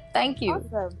amazing. Thank you.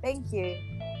 Awesome. Thank you.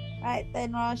 All right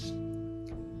then, Rosh.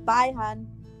 Bye, Han.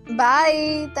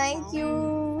 Bye. Thank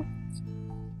you.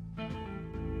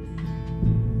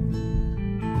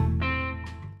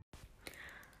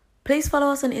 Please follow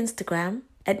us on Instagram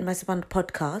at Masaband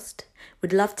Podcast.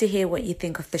 We'd love to hear what you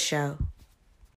think of the show.